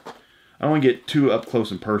be. I don't want to get too up close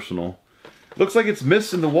and personal. Looks like it's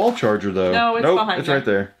missing the wall charger, though. No, it's behind it's right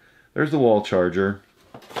there. There's the wall charger.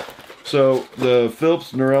 So, the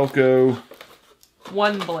Philips Norelco...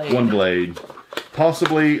 One blade. One blade.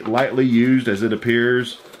 Possibly lightly used, as it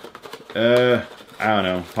appears. I don't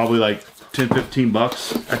know. Probably like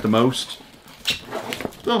 $10-15 at the most.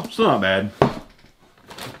 So, still not bad.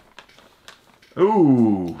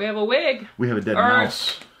 Ooh. We have a wig. We have a dead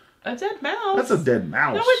mouse. A dead mouse? That's a dead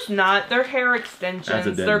mouse. No, it's not. They're hair extensions. That's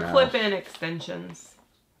a dead They're mouse. clip-in extensions.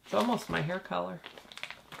 It's almost my hair color.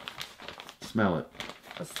 Smell it.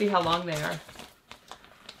 Let's see how long they are.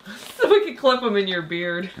 So we can clip them in your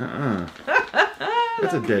beard.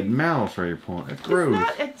 That's a dead mouse right here. That's gross.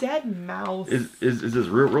 It's not a dead mouse. Is this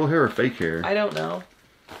real hair or fake hair? I don't know.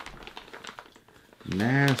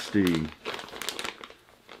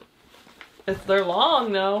 They're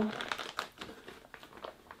long, though.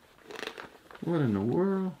 What in the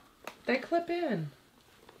world? They clip in.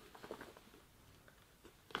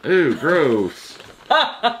 Ew, gross.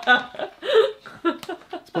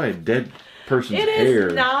 It's probably a dead person's hair. It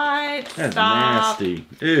is not. That's Stop. nasty.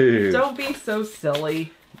 Ew. Don't be so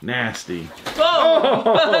silly. Nasty. Whoa!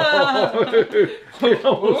 Oh, it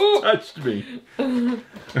almost touched me.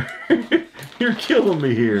 You're killing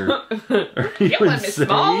me here. Are you Killing me, insane?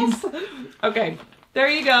 Smalls. Okay, there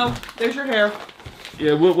you go. There's your hair.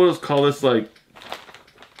 Yeah, we'll just call this like,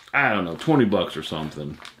 I don't know, 20 bucks or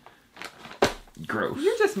something. Gross.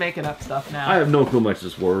 You're just making up stuff now. I have no clue how much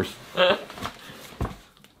it's worth. Oh,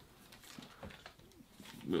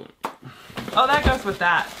 that goes with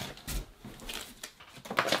that.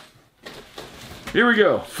 Here we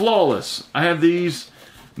go. Flawless. I have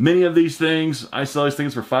many of these things. I sell these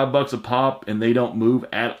things for $5 a pop, and they don't move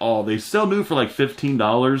at all. They sell new for like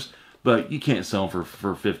 $15, but you can't sell them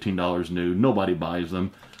for $15 new. Nobody buys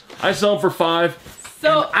them. I sell them for $5,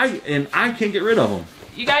 so and I can't get rid of them.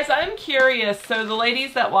 You guys, I'm curious. So the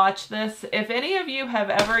ladies that watch this, if any of you have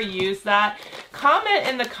ever used that, comment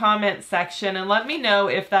in the comment section and let me know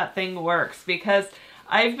if that thing works, because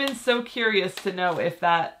I've been so curious to know if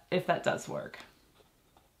that does work.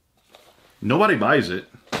 Nobody buys it.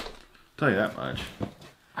 I'll tell you that much.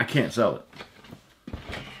 I can't sell it.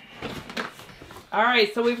 All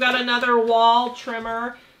right, so we've got another wall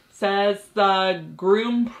trimmer. Says the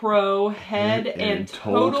Groom Pro Head and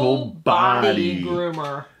Total Body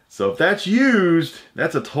Groomer. So if that's used,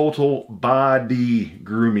 that's a total body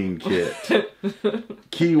grooming kit.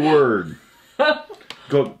 Keyword.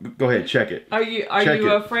 Go ahead, check it. Are you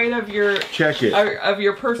afraid of your of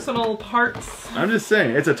your personal parts? I'm just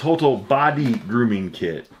saying, it's a total body grooming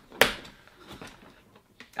kit.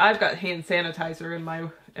 I've got hand sanitizer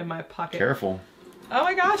in my pocket. Careful. Oh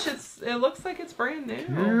my gosh, it looks like it's brand new.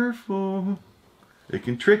 Careful. It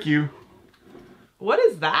can trick you. What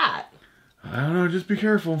is that? I don't know, just be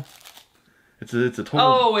careful. It's a total.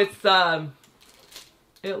 Oh,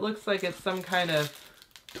 it looks like it's some kind of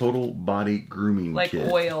total body grooming kit. Like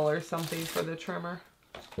oil or something for the trimmer.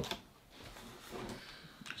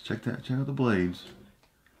 Check out the blades.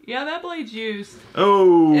 Yeah, that blade's used.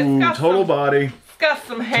 Oh, total body. It's got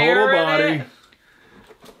some hair in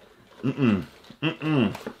it.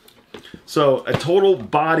 So a total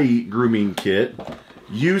body grooming kit,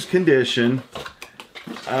 used condition.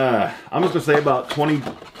 I'm just gonna say about 20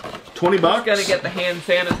 bucks. Gonna get the hand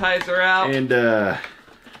sanitizer out. And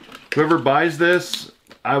whoever buys this,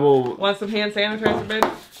 I will. Want some hand sanitizer, baby?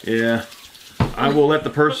 Yeah. I will let the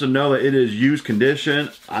person know that it is used condition.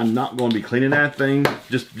 I'm not going to be cleaning that thing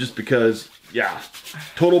just because, yeah.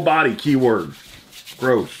 Total body, keyword.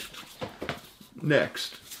 Gross.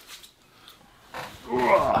 Next.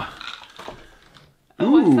 Oh,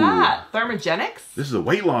 what's that? Thermogenics? This is a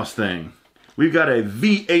weight loss thing. We've got a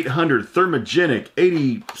V800 Thermogenic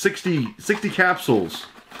 60 capsules.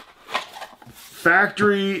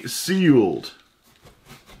 Factory sealed.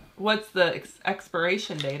 What's the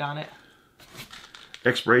expiration date on it?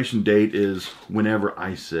 Expiration date is whenever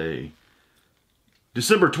I say.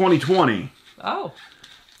 December 2020. Oh.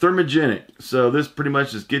 Thermogenic. So this pretty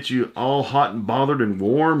much just gets you all hot and bothered and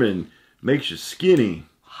warm and makes you skinny.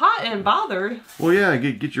 Hot and bothered? Well, yeah,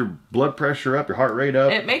 get your blood pressure up, your heart rate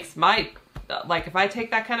up. It makes my, like if I take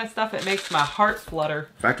that kind of stuff, it makes my heart flutter.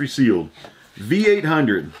 Factory sealed.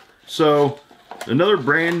 V800. So another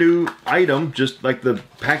brand new item, just like the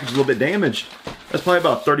package is a little bit damaged. That's probably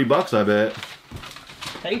about 30 bucks, I bet.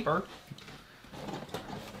 Paper.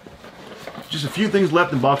 Just a few things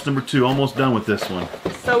left in box number 2. Almost done with this one.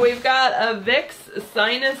 So we've got a Vicks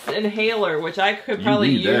sinus inhaler, which I could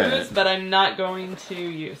probably use, but I'm not going to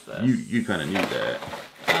use this. You kind of need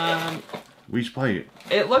that. We should probably.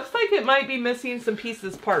 It looks like it might be missing some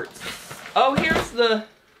pieces, parts. Oh, here's the.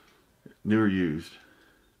 New or used?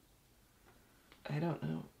 I don't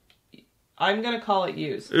know. I'm gonna call it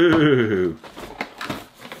used. Ooh.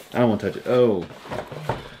 I don't want to touch it. Oh.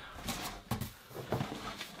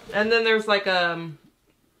 And then there's like a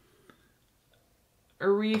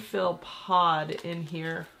refill pod in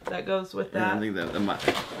here that goes with that. Yeah, I think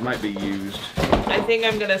that might be used. I think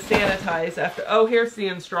I'm gonna sanitize after. Oh, here's the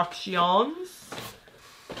instructions.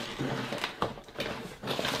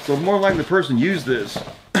 So more likely the person used this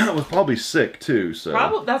was probably sick too. So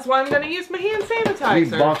probably that's why I'm gonna use my hand sanitizer.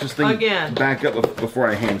 Let me box this thing again. back up before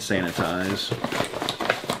I hand sanitize.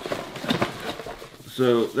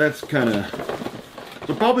 So that's kind of.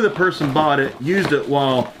 So probably the person bought it, used it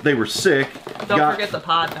while they were sick. Don't forget the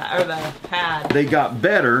pod or the pad. They got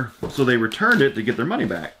better, so they returned it to get their money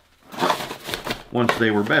back. Once they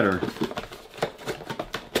were better.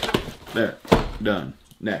 There. Done.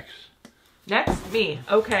 Next. Next, me.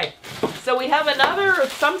 Okay. So we have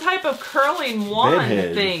some type of curling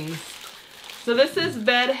wand things. So this is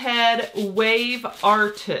Bedhead Wave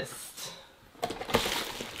Artist.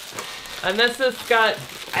 And this has got,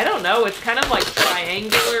 I don't know, it's kind of like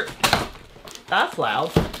triangular. That's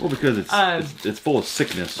loud. Well, because it's full of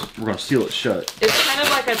sickness. We're going to seal it shut. It's kind of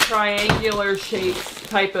like a triangular shaped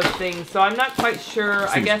type of thing. So I'm not quite sure.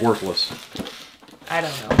 I guess worthless. I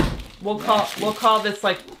don't know. We'll call this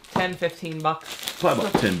like 10, 15 bucks. Probably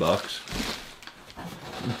about 10 bucks.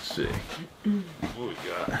 Let's see. What we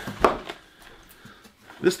got?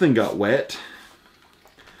 This thing got wet.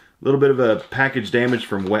 A little bit of a package damage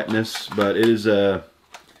from wetness, but it is a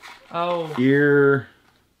ear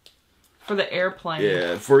for the airplane.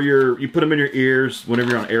 Yeah, you put them in your ears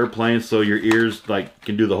whenever you're on airplanes, so your ears like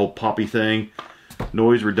can do the whole poppy thing.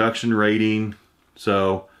 Noise reduction rating.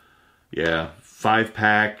 So yeah,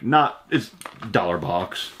 5-pack. It's $1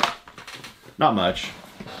 box. Not much.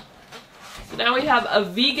 So now we have a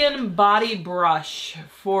vegan body brush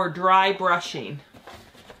for dry brushing.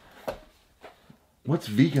 What's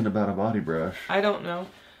vegan about a body brush? I don't know.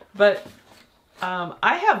 But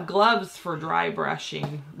I have gloves for dry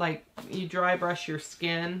brushing. Like, you dry brush your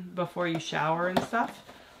skin before you shower and stuff.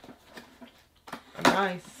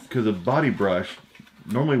 Nice. Because a body brush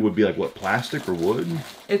normally would be like, what, plastic or wood?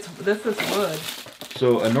 This is wood.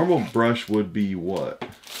 So a normal brush would be what?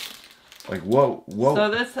 Like what? So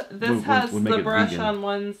this has the brush vegan on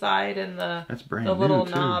one side and the little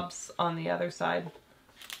knobs on the other side.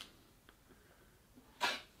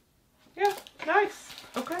 Yeah, nice.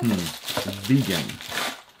 Okay. Vegan.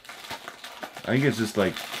 I think it's just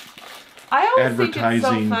like I always think it's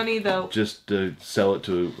so funny though. Just to sell it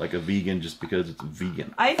to like a vegan just because it's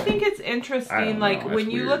vegan. I think it's interesting, like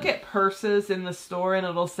when you look at purses in the store and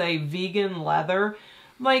it'll say vegan leather.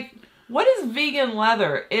 Like, what is vegan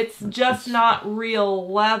leather? It's just not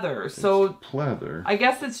real leather. So leather. I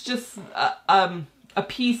guess it's just a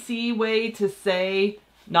PC way to say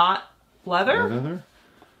not leather. Leather?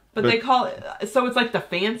 But they call it, so it's like the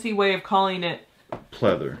fancy way of calling it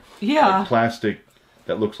pleather. Yeah. Like plastic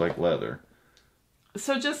that looks like leather.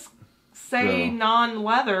 So just say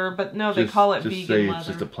non-leather, but no, they call it vegan leather. It's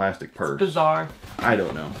just a plastic purse. It's bizarre. I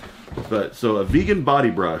don't know. But so a vegan body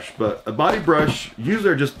brush, but a body brush usually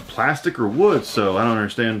are just plastic or wood, so I don't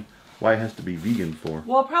understand why it has to be vegan for.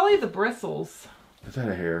 Well, probably the bristles. Is that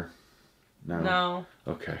a hair? No. No.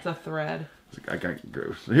 Okay. It's a thread. I got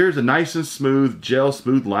gross. So here's a nice and smooth gel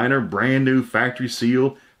smooth liner, brand new factory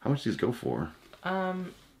seal. How much do these go for?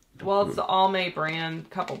 Well, it's the Almay brand,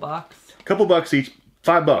 couple bucks. Couple bucks each,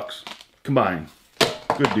 $5 combined.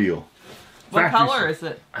 Good deal. What color is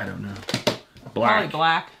it? I don't know. Black. Probably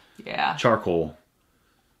black. Yeah. Charcoal.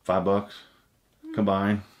 $5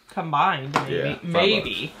 combined. Combined, maybe. Yeah,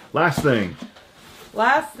 maybe. Last thing.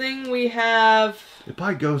 Last thing we have. It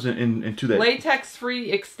probably goes into that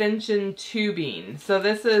latex-free extension tubing. So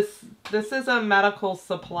this is a medical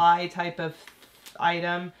supply type of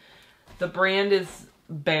item. The brand is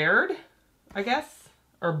Baird, I guess,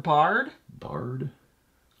 or Bard. Bard.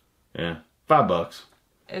 Yeah, $5.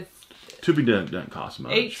 It's tubing doesn't cost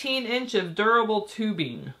much. 18-inch of durable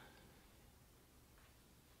tubing.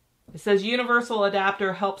 It says universal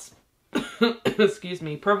adapter helps, excuse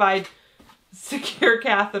me, provide secure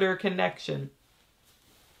catheter connection.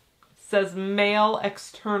 It says male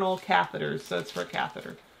external catheters, so it's for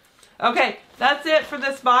catheter. Okay, that's it for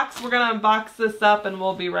this box. We're going to unbox this up and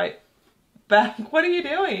we'll be right back. What are you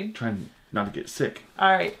doing? Trying not to get sick.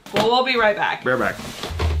 All right, well, we'll be right back. Be right back.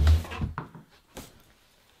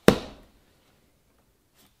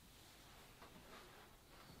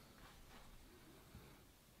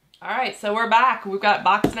 Alright, so we're back. We've got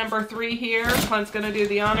box number 3 here. Clint's going to do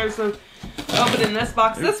the honors of opening this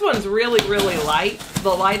box. This one's really, really light.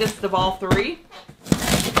 The lightest of all 3.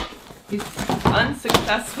 He's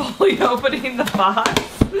unsuccessfully opening the box.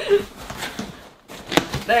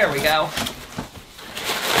 There we go.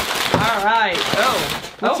 Alright.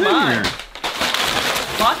 What's oh my. in here?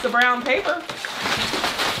 Lots of brown paper.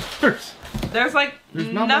 There's like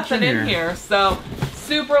nothing in here. So,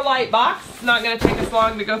 super light box. It's not going to take us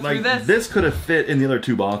long to go through this. This could have fit in the other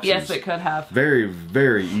 2 boxes. Yes, it could have. Very,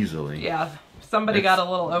 very easily. Yeah. Somebody got a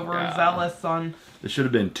little overzealous on... It should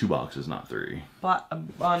have been 2 boxes, not 3.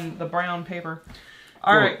 On the brown paper.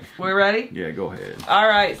 All right, we ready? Yeah, go ahead. All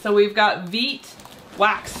right, so we've got Veet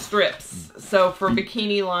wax strips. So for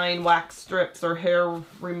bikini line wax strips or hair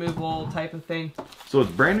removal type of thing. So it's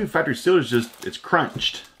brand new factory sealed. It's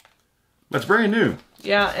crunched. That's brand new.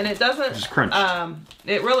 Yeah, and it doesn't. It's just crunched.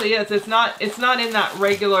 It really is. It's not in that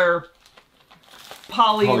regular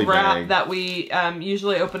poly wrap that we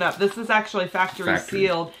usually open up. This is actually factory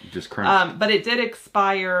sealed. Just crunch. But it did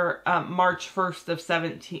expire March 1st of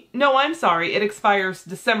 17. No, I'm sorry. It expires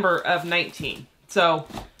December of 19. So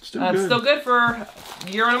still good for a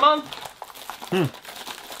year and a month.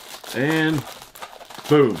 And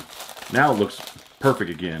boom. Now it looks perfect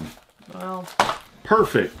again. Well.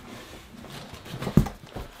 Perfect.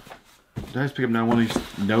 Did I just pick up now one of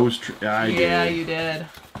these nose Yeah, you did.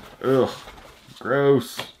 Ugh.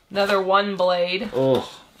 Gross. Another one blade. Ugh.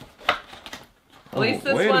 At least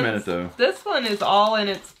this wait a minute though. This one is all in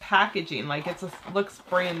its packaging. Like looks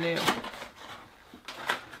brand new.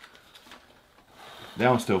 That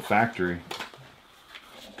one's still factory.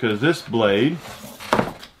 Because this blade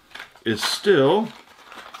is still...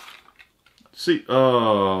 See,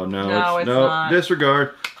 oh no, it's not.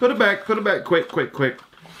 Disregard. Put it back, quick.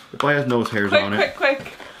 The blade has nose hairs on it.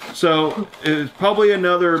 Quick. So, it's probably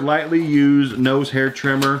another lightly used nose hair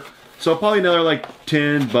trimmer. So probably another like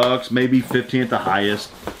 $10, maybe 15 at the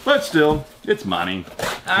highest. But still, it's money.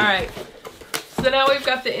 Alright. So now we've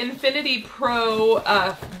got the Infinity Pro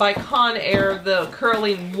by Conair, the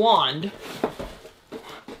curling wand.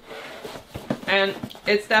 And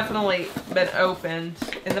it's definitely been opened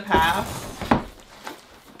in the past.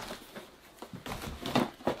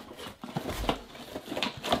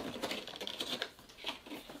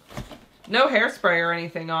 No hairspray or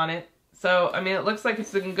anything on it. So, I mean, it looks like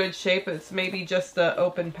it's in good shape. It's maybe just an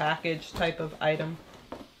open package type of item.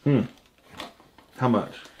 How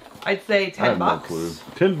much? I'd say 10 I have bucks. no clue.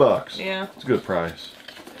 10 bucks. Yeah. It's a good price.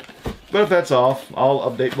 But if that's off, I'll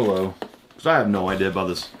update below. Because I have no idea about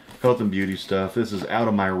this health and beauty stuff. This is out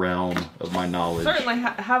of my realm of my knowledge. Certainly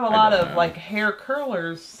have a lot of, like, hair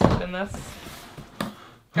curlers in this.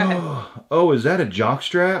 Go ahead. Oh, is that a jock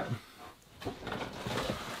strap?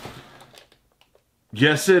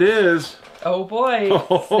 Yes, it is. Oh boy,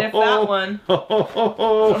 sniff that one.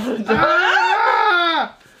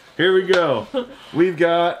 Ah! Here we go. We've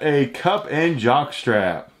got a cup and jock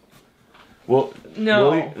strap. Well,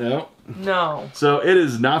 no. No. So it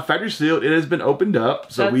is not factory sealed. It has been opened up.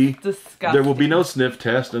 So disgusting. There will be no sniff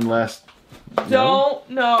test unless.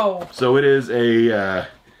 No. So it is a.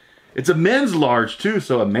 It's a men's large too.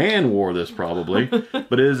 So a man wore this probably,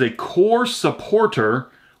 but it is a core supporter.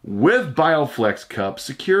 With BioFlex cup,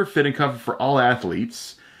 secure fitting comfort for all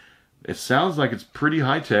athletes. It sounds like it's pretty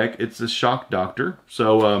high tech. It's a shock doctor.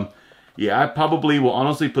 So, yeah, I probably will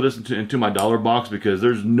honestly put this into my dollar box because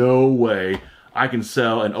there's no way I can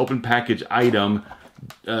sell an open package item,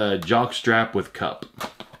 jock strap with cup.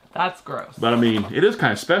 That's gross. But I mean, it is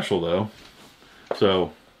kind of special though.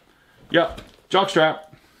 So, yep, jock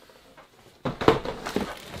strap.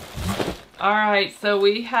 All right, so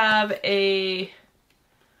we have a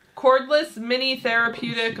cordless mini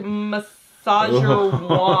therapeutic massager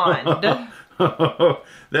wand.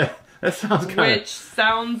 that sounds kind of... Which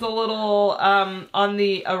sounds a little on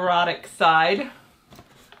the erotic side.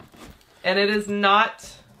 And it is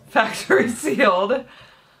not factory sealed.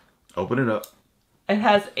 Open it up. It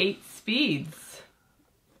has 8 speeds.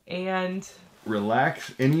 And...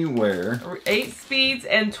 relax anywhere. 8 speeds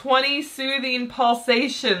and 20 soothing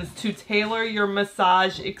pulsations to tailor your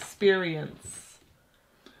massage experience.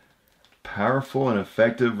 Powerful and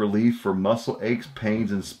effective relief for muscle aches,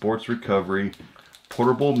 pains, and sports recovery.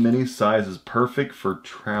 Portable mini size is perfect for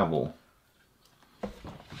travel.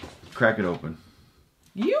 Crack it open.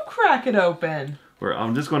 You crack it open.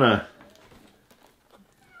 I'm just gonna...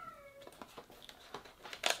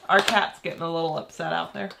 Our cat's getting a little upset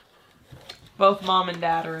out there. Both Mom and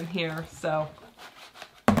Dad are in here, so...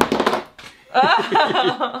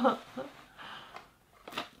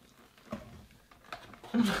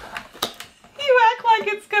 You act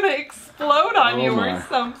like it's gonna explode on you or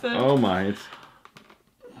something. Oh my.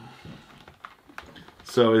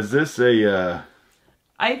 So is this a...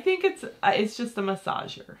 I think it's just a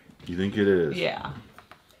massager. You think it is? Yeah.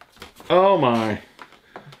 Oh my.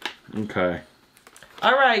 Okay.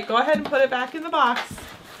 Alright, go ahead and put it back in the box.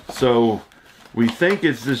 So, we think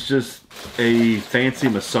it's just a fancy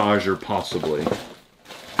massager, possibly.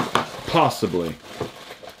 Possibly.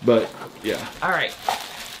 But, yeah. Alright.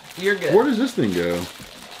 You're good. Where does this thing go?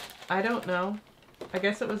 I don't know. I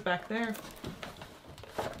guess it was back there.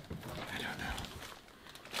 I don't know.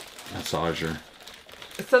 Massager.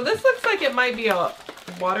 So this looks like it might be a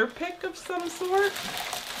water pick of some sort.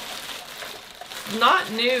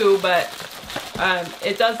 Not new, but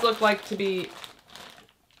it does look like to be...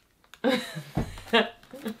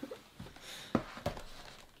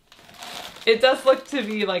 It does look to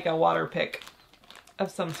be like a water pick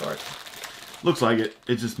of some sort. Looks like it.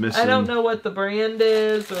 It's just missing. I don't know what the brand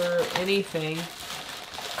is or anything.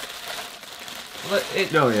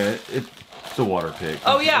 Oh yeah, it's a water pick.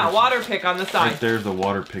 Oh yeah, water pick on the side. Right there's the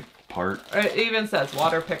water pick part. It even says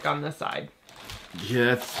water pick on the side.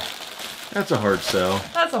 Yeah, that's a hard sell.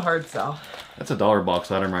 That's a hard sell. That's a dollar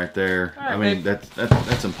box item right there. All right, I mean, babe.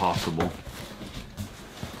 that's impossible.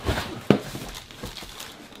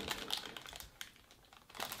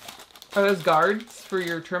 Are those guards for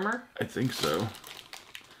your trimmer? I think so.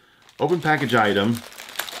 Open package item.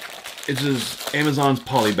 It's just Amazon's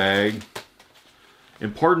poly bag.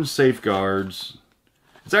 Important safeguards.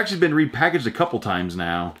 It's actually been repackaged a couple times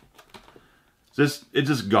now. It's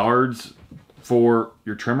just guards for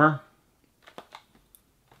your trimmer.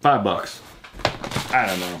 $5. I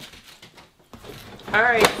don't know. All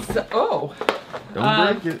right. So,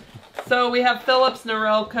 Don't break it. So we have Philips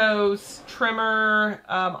Norelco's trimmer,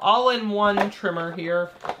 all-in-one trimmer here.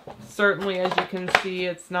 Certainly, as you can see,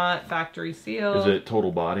 it's not factory sealed. Is it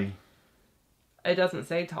total body? It doesn't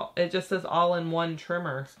say it just says all-in-one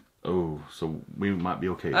trimmer. Oh, so we might be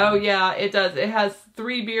okay. Oh yeah, it does. It has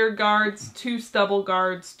 3 beard guards, 2 stubble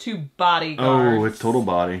guards, 2 body guards. Oh, it's total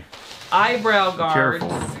body. Eyebrow guards.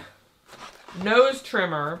 Careful. Nose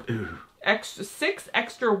trimmer. Ew. 6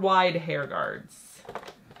 extra wide hair guards.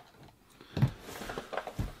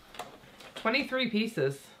 23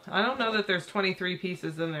 pieces. I don't know that there's 23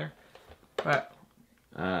 pieces in there, but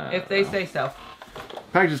if they say so.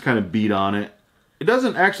 Package is kind of beat on it. It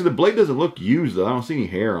doesn't actually, the blade doesn't look used though. I don't see any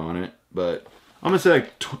hair on it, but I'm gonna say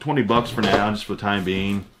like $20 for now, just for the time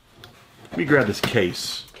being. Let me grab this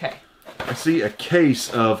case. Okay. I see a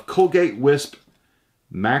case of Colgate Wisp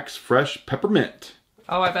Max Fresh Peppermint.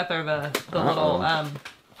 Oh, I bet they're the little a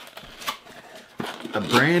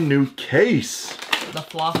brand new case. The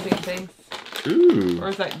flossing things. Ooh. Or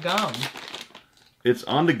is that gum? It's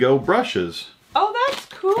on-the-go brushes. Oh, that's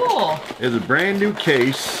cool. It's a brand new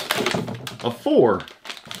case of 4.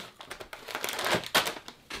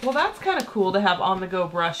 Well, that's kind of cool to have on-the-go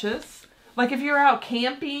brushes. Like if you're out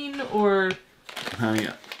camping or... Honey,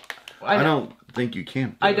 I don't think you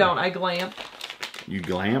camp. I don't. I glamp. You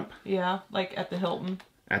glamp? Yeah, like at the Hilton.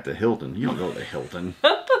 At the Hilton. You don't go to the Hilton.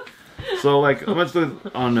 So, like, let's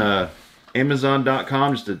look on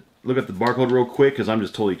Amazon.com just to look at the barcode real quick because I'm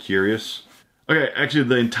just totally curious. Okay, actually,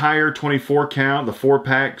 the entire 24 count, the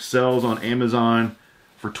 4-pack, sells on Amazon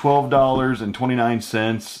for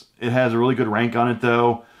 $12.29. It has a really good rank on it,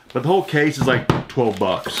 though. But the whole case is like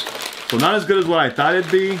 $12. So not as good as what I thought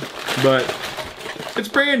it'd be, but it's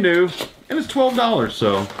brand new, and it's $12,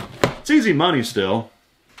 so it's easy money still.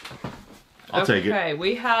 I'll take it. Okay,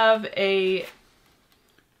 we have a...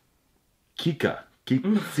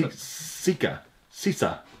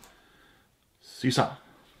 Sisa.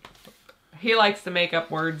 He likes to make up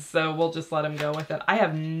words, so we'll just let him go with it. I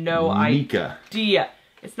have no idea.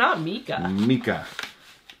 It's not Mika. Mika.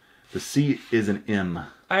 The C is an M.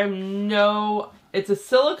 It's a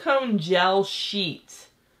silicone gel sheet.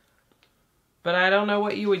 But I don't know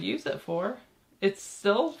what you would use it for. It's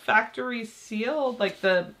still factory sealed, like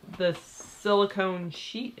the silicone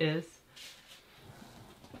sheet is.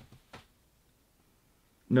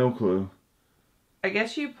 No clue. I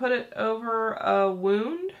guess you put it over a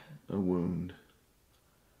wound? A wound.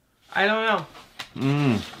 I don't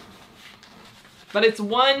know. But it's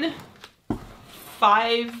one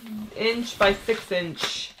 5-inch by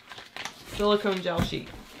 6-inch silicone gel sheet.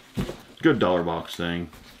 Good dollar box thing.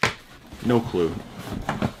 No clue.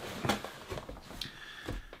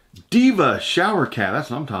 Diva shower cap.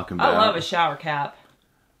 That's what I'm talking about. I love a shower cap.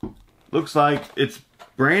 Looks like it's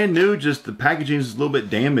brand new, just the packaging is a little bit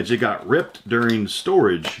damaged. It got ripped during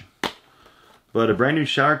storage. But a brand new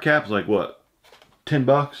shower cap is like what? $10?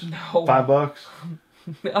 No. $5?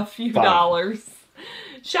 A few dollars.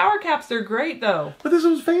 Shower caps are great though. But this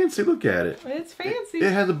one's fancy. Look at it. It's fancy.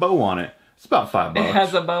 It has a bow on it. It's about $5. It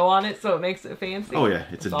has a bow on it, so it makes it fancy. Oh yeah,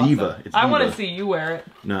 it's a awesome. diva. It's I diva. want to see you wear it.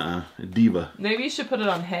 Nuh-uh, a diva. Maybe you should put it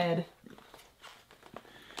on head.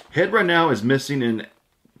 Head right now is missing in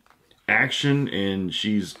action, and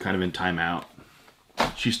she's kind of in timeout.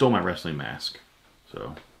 She stole my wrestling mask,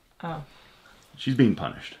 so she's being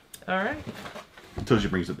punished. All right. Until she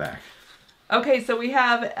brings it back. Okay, so we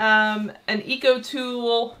have an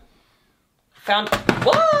EcoTool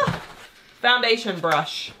foundation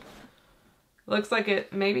brush. Looks like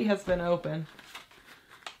it maybe has been open.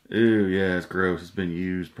 Ew, yeah, it's gross. It's been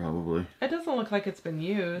used, probably. It doesn't look like it's been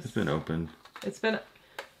used. It's been opened. It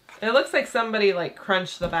looks like somebody like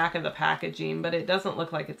crunched the back of the packaging, but it doesn't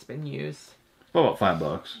look like it's been used. About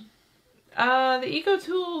 $5. The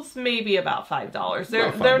EcoTools maybe about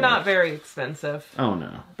 $5. They're not very expensive. Oh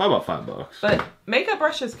no, about $5. But makeup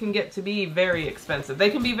brushes can get to be very expensive.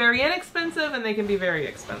 They can be very inexpensive and they can be very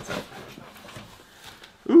expensive.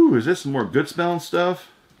 Ooh, is this some more good smelling stuff?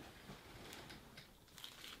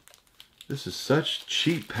 This is such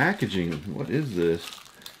cheap packaging. What is this?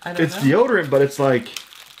 I don't know. It's deodorant, but it's like...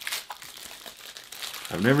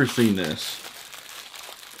 I've never seen this.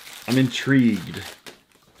 I'm intrigued.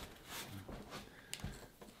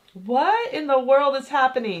 What in the world is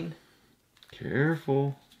happening?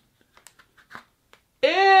 Careful.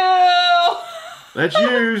 Ew! That's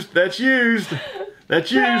used. That's used. That's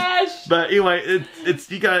Trash. used. But anyway,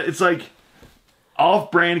 it's like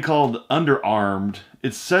off-brand called Underarmed.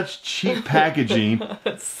 It's such cheap packaging.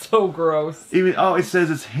 It's so gross. It says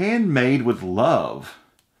it's handmade with love.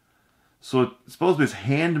 So it's supposed to be this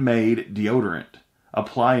handmade deodorant.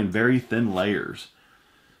 Apply in very thin layers.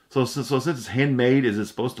 So since it's handmade, is it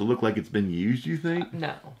supposed to look like it's been used, you think?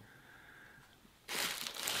 No.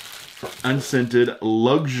 Unscented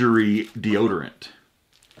luxury deodorant.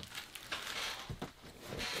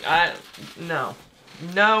 No.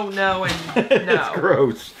 No, and no. It's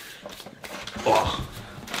gross. Oh.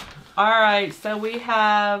 Alright, so we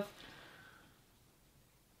have...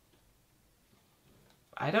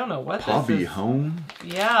 I don't know what this is. Pavi Home?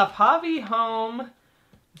 Yeah, Pavi Home.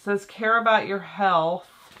 It says care about your health.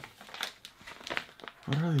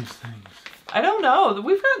 What are these things? I don't know.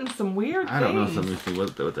 We've gotten some weird things. I don't know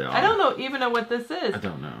what they are. I don't even know what this is. I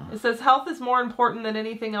don't know. It says health is more important than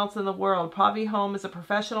anything else in the world. Pavi Home is a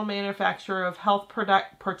professional manufacturer of health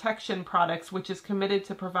protection products, which is committed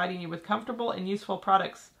to providing you with comfortable and useful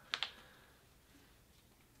products.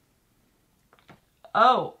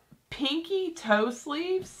 Oh, pinky toe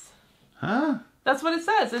sleeves? Huh? That's what it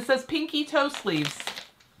says. It says pinky toe sleeves.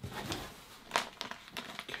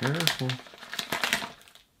 Careful.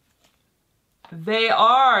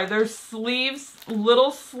 They're sleeves,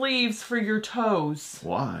 little sleeves for your toes.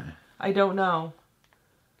 Why? I don't know.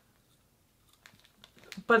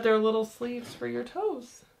 But they're little sleeves for your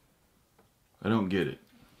toes. I don't get it.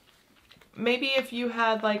 Maybe if you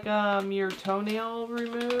had like your toenail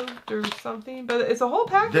removed or something, but it's a whole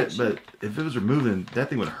package. But if it was removing, that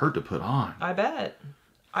thing would hurt to put on. I bet.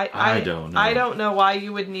 I don't know. I don't know why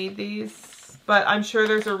you would need these, but I'm sure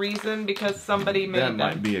there's a reason because somebody made them.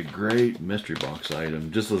 That might be a great mystery box item.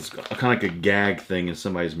 Just as kind of like a gag thing in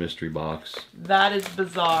somebody's mystery box. That is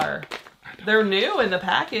bizarre. They're new in the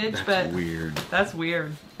package, but weird. That's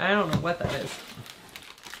weird. I don't know what that is.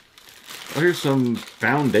 Oh, here's some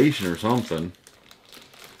foundation or something.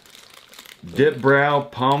 Dip Brow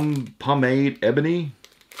Pomade Ebony.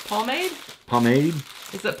 Pomade? Pomade.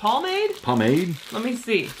 Is it pomade? Pomade. Let me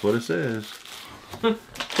see. That's what it says.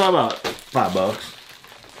 It's about $5.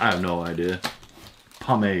 I have no idea.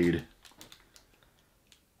 Pomade.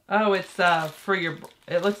 Oh, it's for your.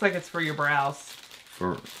 It looks like it's for your brows.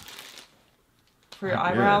 For your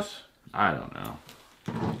eyebrows. Guess. I don't know.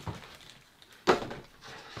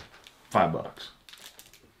 $5.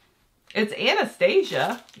 It's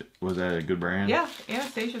Anastasia. Was that a good brand? Yeah,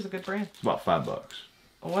 Anastasia's a good brand. It's about $5.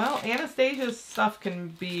 Well, Anastasia's stuff can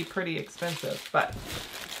be pretty expensive, but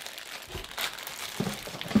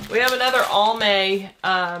we have another Almay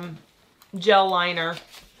gel liner.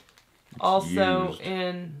 Also used.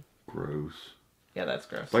 In Gross. Yeah, that's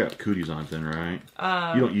gross. It's got cooties on it then, right?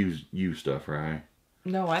 You don't use used stuff, right?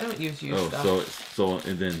 No, I don't use used stuff. So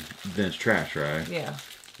and then it's trash, right? Yeah.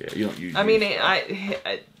 Yeah, you don't use. I mean,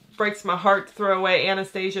 it breaks my heart to throw away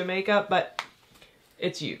Anastasia makeup, but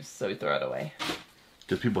it's used, so we throw it away.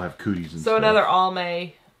 Because people have cooties and so stuff. Another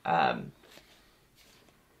Almay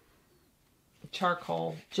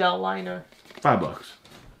charcoal gel liner. $5.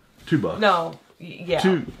 $2. No, yeah,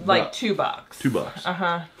 $2. $2.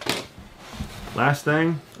 Uh-huh. Last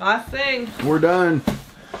thing. Last thing. We're done.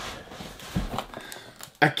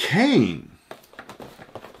 A cane.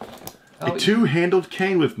 A two-handled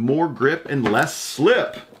cane with more grip and less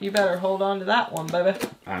slip. You better hold on to that one, baby.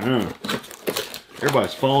 I know.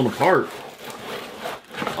 Everybody's falling apart.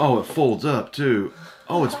 Oh, it folds up, too.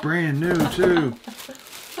 Oh, it's brand new, too.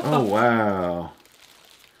 Oh, wow.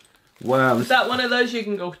 Wow. Is that one of those you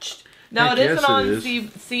can go... No, it isn't as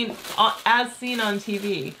seen on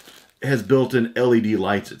TV. It has built-in LED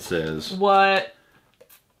lights, it says. What?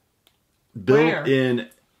 Built-in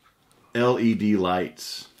LED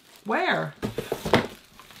lights. Where?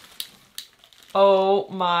 Oh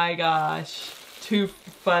my gosh. Too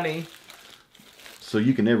funny. So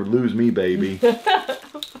you can never lose me, baby.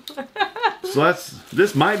 So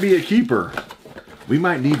this might be a keeper. We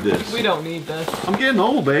might need this. We don't need this. I'm getting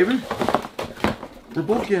old, baby. We're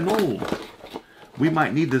both getting old. We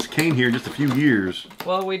might need this cane here in just a few years.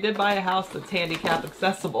 Well, we did buy a house that's handicap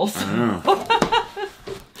accessible. So. I know.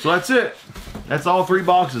 So that's it. That's all 3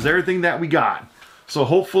 boxes. Everything that we got. So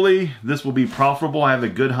hopefully this will be profitable. I have a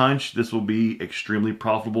good hunch this will be extremely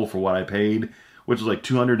profitable for what I paid, which was like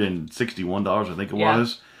 $261, I think it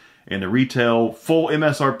was. And the retail full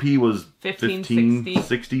MSRP was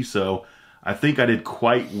 $15.60. So I think I did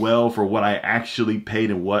quite well for what I actually paid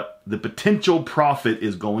and what the potential profit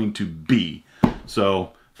is going to be.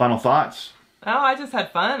 So, final thoughts? Oh, I just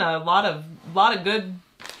had fun. A lot of good,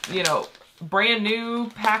 you know, brand new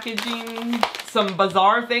packaging, some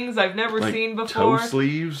bizarre things I've never seen before. Toe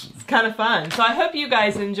sleeves. It's kind of fun. So I hope you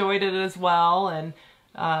guys enjoyed it as well. And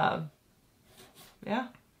yeah.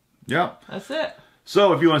 That's it.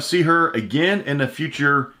 So if you want to see her again in a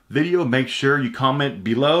future video, make sure you comment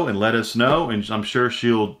below and let us know. And I'm sure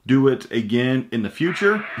she'll do it again in the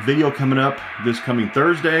future. Video coming up this coming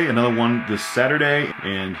Thursday, another one this Saturday,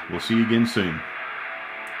 and we'll see you again soon.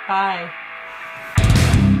 Bye.